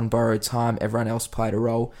 Murph is on borrowed time. Everyone else played a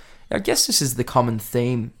role. I guess this is the common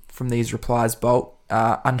theme from these replies, Bolt.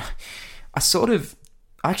 And I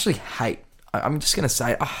actually hate, I'm just going to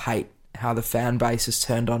say, I hate how the fan base has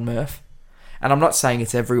turned on Murph. And I'm not saying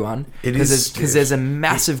it's everyone. It is because there's a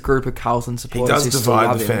massive group of Carlton supporters who still love him.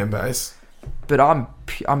 He does divide the fan base. But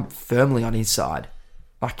I'm firmly on his side.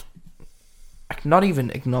 Like not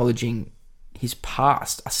even acknowledging his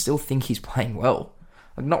past. I still think he's playing well.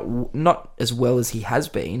 Like not as well as he has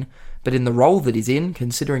been, but in the role that he's in,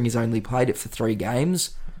 considering he's only played it for 3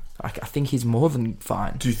 games, I think he's more than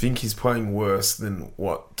fine. Do you think he's playing worse than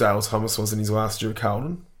what Dale Thomas was in his last year at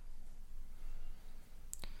Carlton?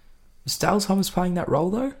 Is Dale Thomas playing that role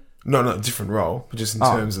though? No, different role, but just in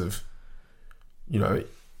terms of,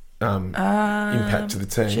 impact to the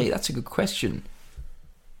team. Gee, that's a good question.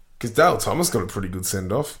 Because Dale Thomas got a pretty good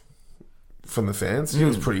send-off from the fans. He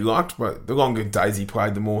was pretty liked, but the longer days he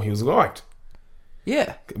played, the more he was liked.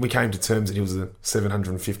 Yeah. We came to terms that he was a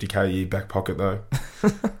 $750K a year back pocket, though.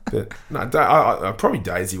 But no, probably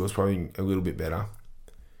Daisy was probably a little bit better.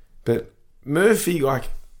 But Murphy, I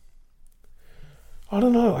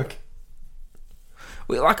don't know, I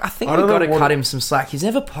think we've got to cut him some slack. He's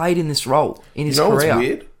never played in this role in his career. What's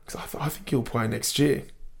weird? Because I think he'll play next year.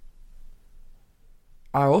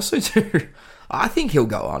 I also do. I think he'll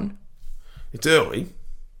go on. It's early.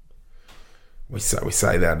 We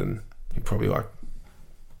say that, and he probably I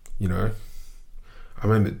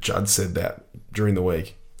remember Judd said that during the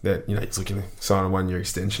week that he's looking to sign a 1-year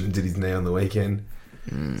extension and did his knee on the weekend.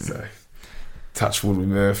 So touch wood with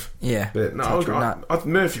Murph. Yeah, but no,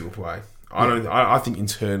 Murphy will play. I think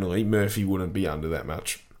internally Murphy wouldn't be under that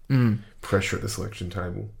much pressure at the selection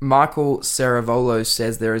table. Michael Saravolo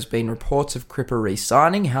says there has been reports of Cripper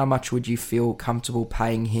re-signing. How much would you feel comfortable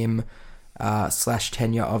paying him /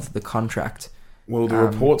 tenure of the contract? Well, the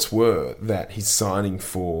reports were that he's signing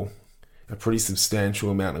for a pretty substantial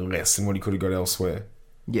amount less than what he could have got elsewhere.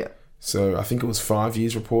 Yeah. So I think it was 5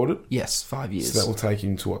 years reported. Yes, 5 years. So that will take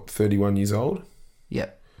him to 31 years old?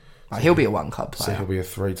 Yep. So he'll be a one-club player. So he'll be a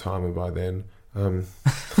 3-timer by then. How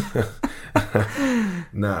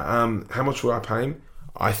much will I pay him?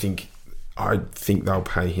 I think they'll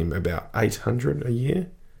pay him about $800 a year,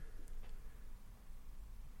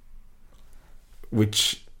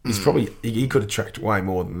 which is probably he could attract way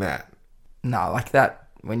more than that. No, like that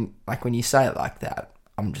when you say it like that,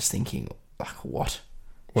 I'm just thinking what?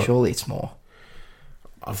 Surely it's more.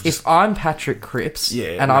 If I'm Patrick Cripps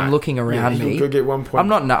I'm looking around me, could get 1. I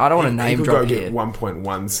don't want to name drop here. He could go get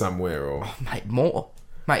 1.1 somewhere, or mate, more.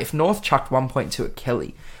 Mate, if North chucked 1.2 at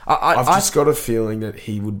Kelly, I've just got a feeling that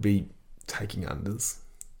he would be taking unders.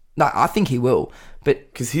 No, I think he will,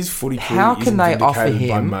 but because his footy how can they offer him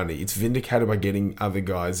by money? It's vindicated by getting other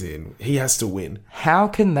guys in. He has to win. How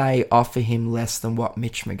can they offer him less than what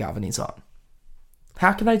Mitch McGovern is on?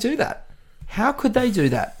 How can they do that? How could they do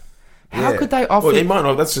that? How could they offer? Well, it might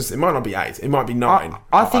not. It might not be 8. It might be 9.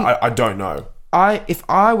 I don't know. If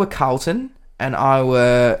I were Carlton and I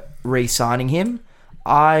were re-signing him,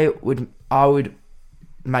 I would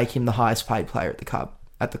make him the highest paid player at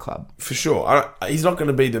the club. For sure. He's not going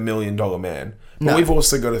to be the $1 million man. But we've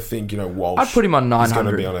also got to think, Walsh. I'd put him on 900. He's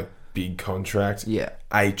going to be on a big contract. Yeah.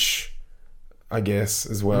 H, I guess,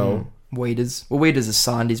 as well. Weeders. Well, Weeders has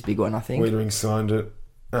signed his big one, I think. Weedering signed it.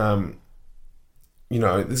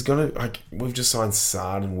 There's going to... we've just signed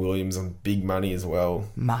Sard and Williams on big money as well.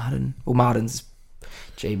 Martin. Well, Martin's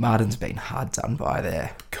been hard done by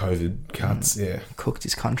there. COVID cuts, Cooked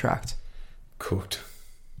his contract. Cooked.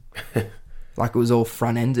 It was all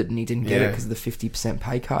front-ended and he didn't get it because of the 50%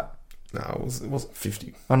 pay cut. No, it wasn't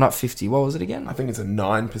 50. Oh, not 50. What was it again? I think it's a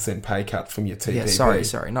 9% pay cut from your TPP. Yeah,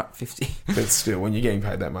 sorry, not 50. But still, when you're getting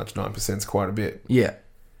paid that much, 9% is quite a bit. Yeah.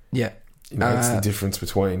 Yeah. It's the difference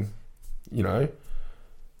between,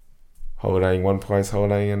 holidaying one place,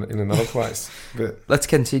 holidaying in another place. But let's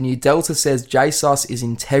continue. Delta says JSOS is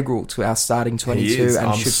integral to our starting 22 and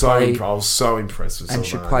I was so impressed with Silvani. And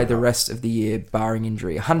should play the rest of the year, barring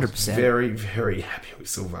injury, 100%. Very, very happy with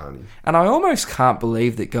Silvani. And I almost can't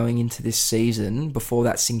believe that going into this season, before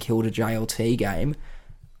that St Kilda JLT game,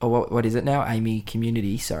 or what is it now? Amy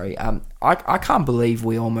Community, sorry. I can't believe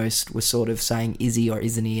we almost were sort of saying, is he or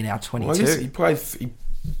isn't he in our 22? Well, I guess he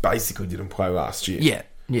basically didn't play last year.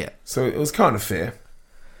 Yeah. So it was kind of fair.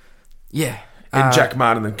 Yeah. And Jack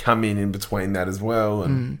Martin had come in between that as well.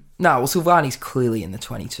 And No, well, Silvani's clearly in the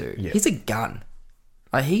 22. Yeah. He's a gun.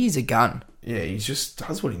 Like, he's a gun. yeah, he just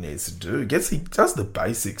does what he needs to do. He does the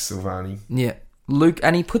basics, Silvani. Yeah. Luke,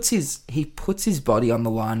 and he puts his body on the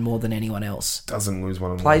line more than anyone else. Doesn't lose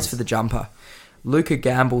one on Plays for the jumper. Luca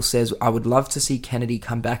Gamble says, I would love to see Kennedy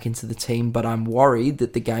come back into the team, but I'm worried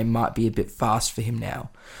that the game might be a bit fast for him now.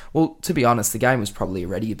 Well, to be honest, the game was probably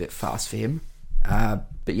already a bit fast for him.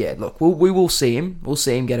 But yeah, look, we will see him. We'll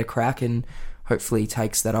see him get a crack, and hopefully he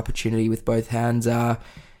takes that opportunity with both hands.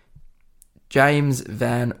 James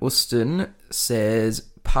Van Osten says,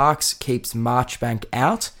 Parks keeps Marchbank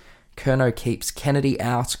out. Curnow keeps Kennedy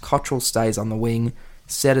out. Cottrell stays on the wing.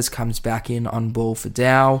 Setters comes back in on ball for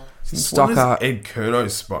Dow. Stocker. When has Ed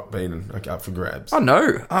Curnow's spot been up for grabs? I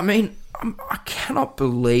know. I mean, I cannot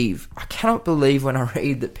believe when I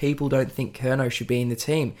read that people don't think Curnow should be in the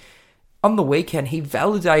team. On the weekend, he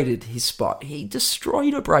validated his spot. He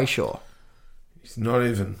destroyed a Brayshaw. He's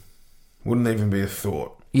wouldn't even be a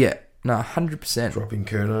thought. Yeah, no, 100%. Dropping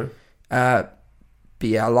Curnow. But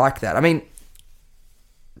yeah, I like that. I mean,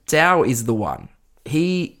 Dow is the one.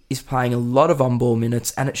 He is playing a lot of on-ball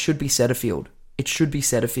minutes, and it should be Setterfield.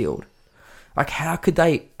 Like, how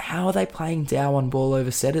are they playing Dow on ball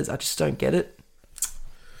over Setters? I just don't get it.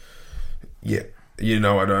 Yeah, I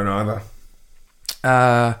don't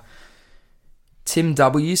either. Tim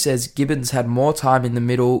W says, Gibbons had more time in the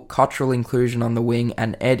middle, Cottrell inclusion on the wing,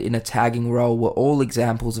 and Ed in a tagging role were all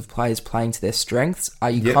examples of players playing to their strengths.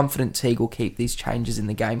 Are you confident Teague will keep these changes in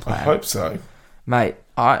the game plan? I hope so. Mate,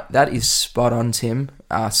 that is spot on, Tim.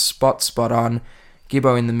 Spot on.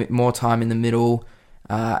 Gibbo in the more time in the middle,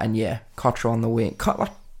 and yeah, Cottrell on the wing.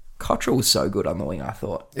 Cottrell was so good on the wing, I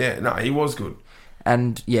thought. Yeah, no, he was good.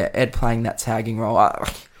 And yeah, Ed playing that tagging role.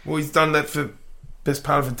 Well, he's done that for best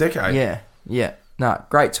part of a decade. Yeah. No,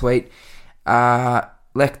 great tweet.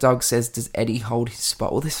 Lek Dog says, does Eddie hold his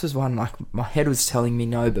spot? Well, this was one, like, my head was telling me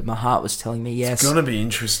no, but my heart was telling me yes. It's going to be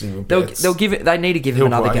interesting. They'll give it. They need to give him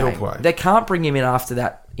another game. He'll play. They can't bring him in after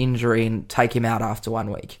that injury and take him out after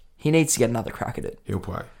 1 week. He needs to get another crack at it. He'll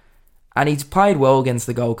play. And he's played well against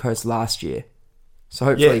the Gold Coast last year. So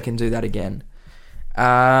hopefully he can do that again.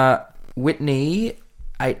 Whitney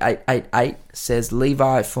 8888 says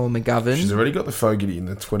Levi for McGovern. She's already got the Fogarty in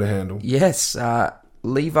the Twitter handle. Yes,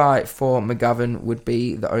 Levi for McGovern would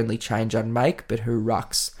be the only change I'd make, but who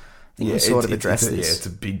rucks? I think we sort of addressed this. Yeah, it's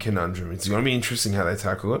a big conundrum. It's going to be interesting how they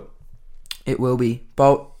tackle it. It will be.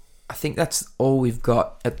 Bolt, I think that's all we've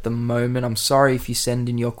got at the moment. I'm sorry if you send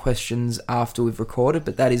in your questions after we've recorded,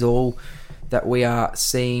 but that is all that we are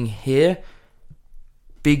seeing here.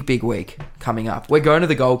 Big week coming up. We're going to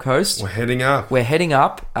the Gold Coast. We're heading up.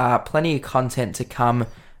 Plenty of content to come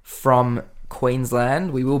from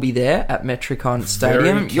Queensland. We will be there at Metricon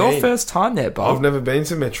Stadium. Your first time there, Bob. I've never been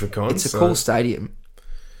to Metricon. It's a cool stadium.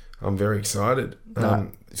 I'm very excited.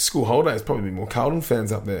 No. School holidays, probably more Carlton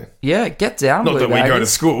fans up there. Yeah, get down. Not that we go to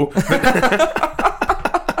school.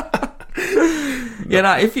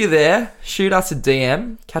 If you're there, shoot us a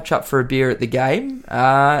DM. Catch up for a beer at the game.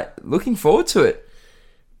 Looking forward to it.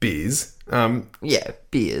 Beers. Yeah,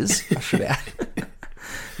 beers. I should add.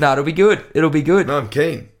 No, it'll be good. No, I'm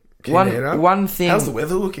keen. One thing. How's the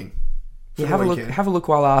weather looking? Yeah, have a look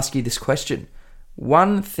while I ask you this question.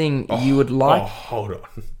 One thing you would like. Oh,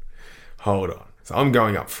 hold on. So I'm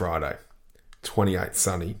going up Friday, 28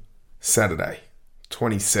 sunny. Saturday,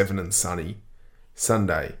 27 and sunny.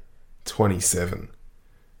 Sunday, 27.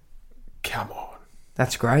 Come on.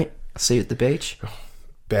 That's great. I'll see you at the beach.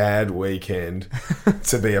 Bad weekend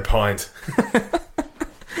to be a pint.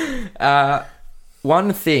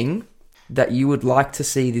 One thing that you would like to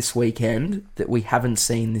see this weekend that we haven't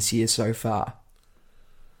seen this year so far?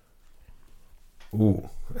 Ooh,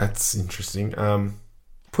 that's interesting.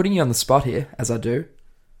 Putting you on the spot here, as I do.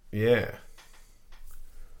 Yeah.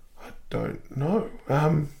 I don't know.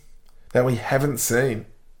 That we haven't seen.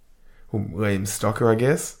 Well, Liam Stocker, I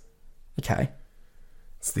guess. Okay.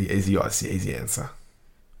 It's the easy answer.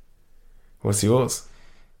 What's yours?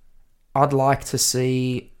 I'd like to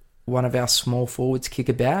see one of our small forwards kick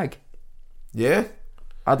a bag. Yeah?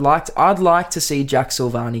 I'd like to see Jack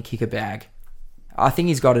Silvani kick a bag. I think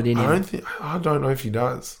he's got it in him. I don't know if he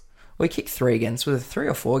does. Well, he kicked 3 against... Was it 3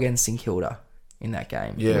 or 4 against St Kilda in that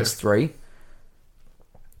game? Yeah. It was 3.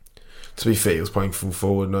 To be fair, he was playing full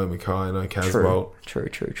forward. No Mackay, no Casbolt. True.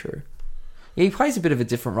 Yeah, he plays a bit of a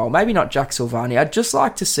different role. Maybe not Jack Silvani. I'd just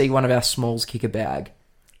like to see one of our smalls kick a bag.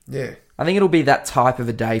 Yeah. I think it'll be that type of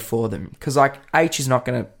a day for them. Because, like, H is not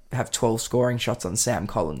going to have 12 scoring shots on Sam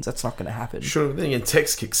Collins. That's not going to happen. Sure, then again,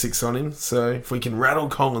 Tex kicked 6 on him. So if we can rattle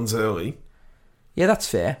Collins early... Yeah, that's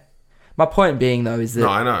fair. My point being, though, is that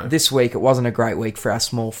I know. this week it wasn't a great week for our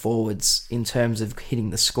small forwards in terms of hitting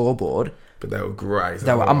the scoreboard. But they were great.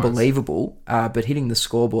 They were unbelievable, but hitting the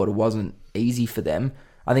scoreboard wasn't easy for them.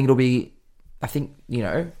 I think,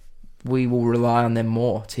 we will rely on them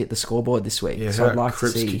more to hit the scoreboard this week. Yeah, so I'd like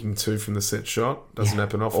Cripps to see... kicking 2 from the set shot. Doesn't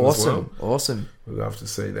happen often as well. Awesome. We'd love to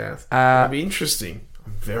see that. That'd be interesting.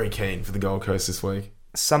 I'm very keen for the Gold Coast this week.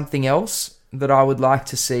 Something else that I would like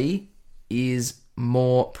to see is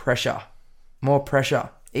more pressure. More pressure.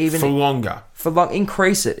 Even for longer.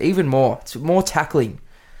 Increase it even more. More tackling.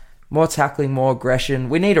 More tackling, more aggression.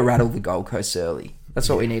 We need to rattle the Gold Coast early. That's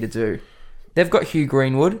what we need to do. They've got Hugh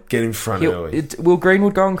Greenwood. Get in front early. Will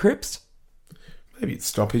Greenwood go on Cripps? Maybe it's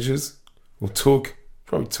stoppages. Or Took.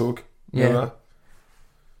 Probably Took. Yeah.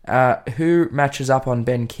 Who matches up on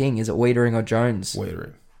Ben King? Is it Wiedering or Jones?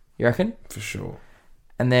 Wiedering. You reckon? For sure.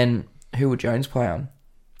 And then who would Jones play on?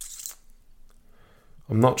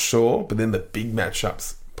 I'm not sure, but then the big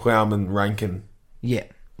matchups. Plowman, Rankin. Yeah.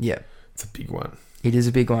 It's a big one. It is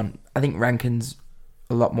a big one. I think Rankin's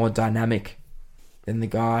a lot more dynamic than the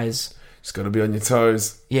guys. Just got to be on your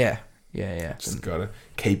toes. Yeah. Just got to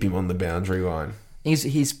keep him on the boundary line.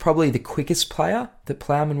 He's probably the quickest player that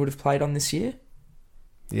Plowman would have played on this year.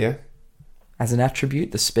 Yeah. As an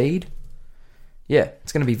attribute, the speed. Yeah,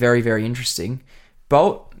 it's going to be very, very interesting.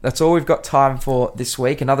 Bolt, that's all we've got time for this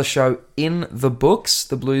week. Another show in the books,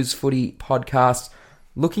 the Blues Footy Podcast.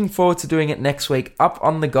 Looking forward to doing it next week up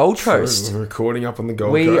on the Gold Coast. We're recording up on the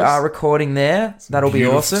Gold Coast. We are recording there. That'll be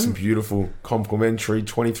awesome. Some beautiful complimentary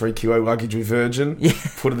 23 kilo luggage with Virgin. Yeah.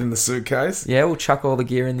 Put it in the suitcase. Yeah, we'll chuck all the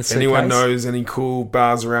gear in the suitcase. Anyone knows any cool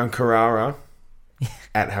bars around Carrara?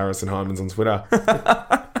 At Harrison Hymans on Twitter.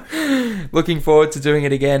 Looking forward to doing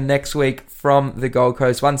it again next week from the Gold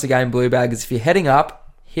Coast. Once again, Blue Baggers, if you're heading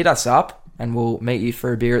up, hit us up and we'll meet you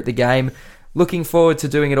for a beer at the game. Looking forward to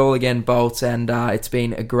doing it all again, Bolt, and it's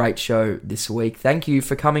been a great show this week. Thank you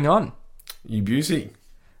for coming on. You beauty.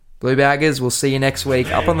 Blue Baggers, we'll see you next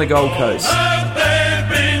week up on the Gold Coast. Have they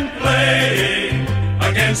been playing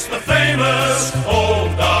against the famous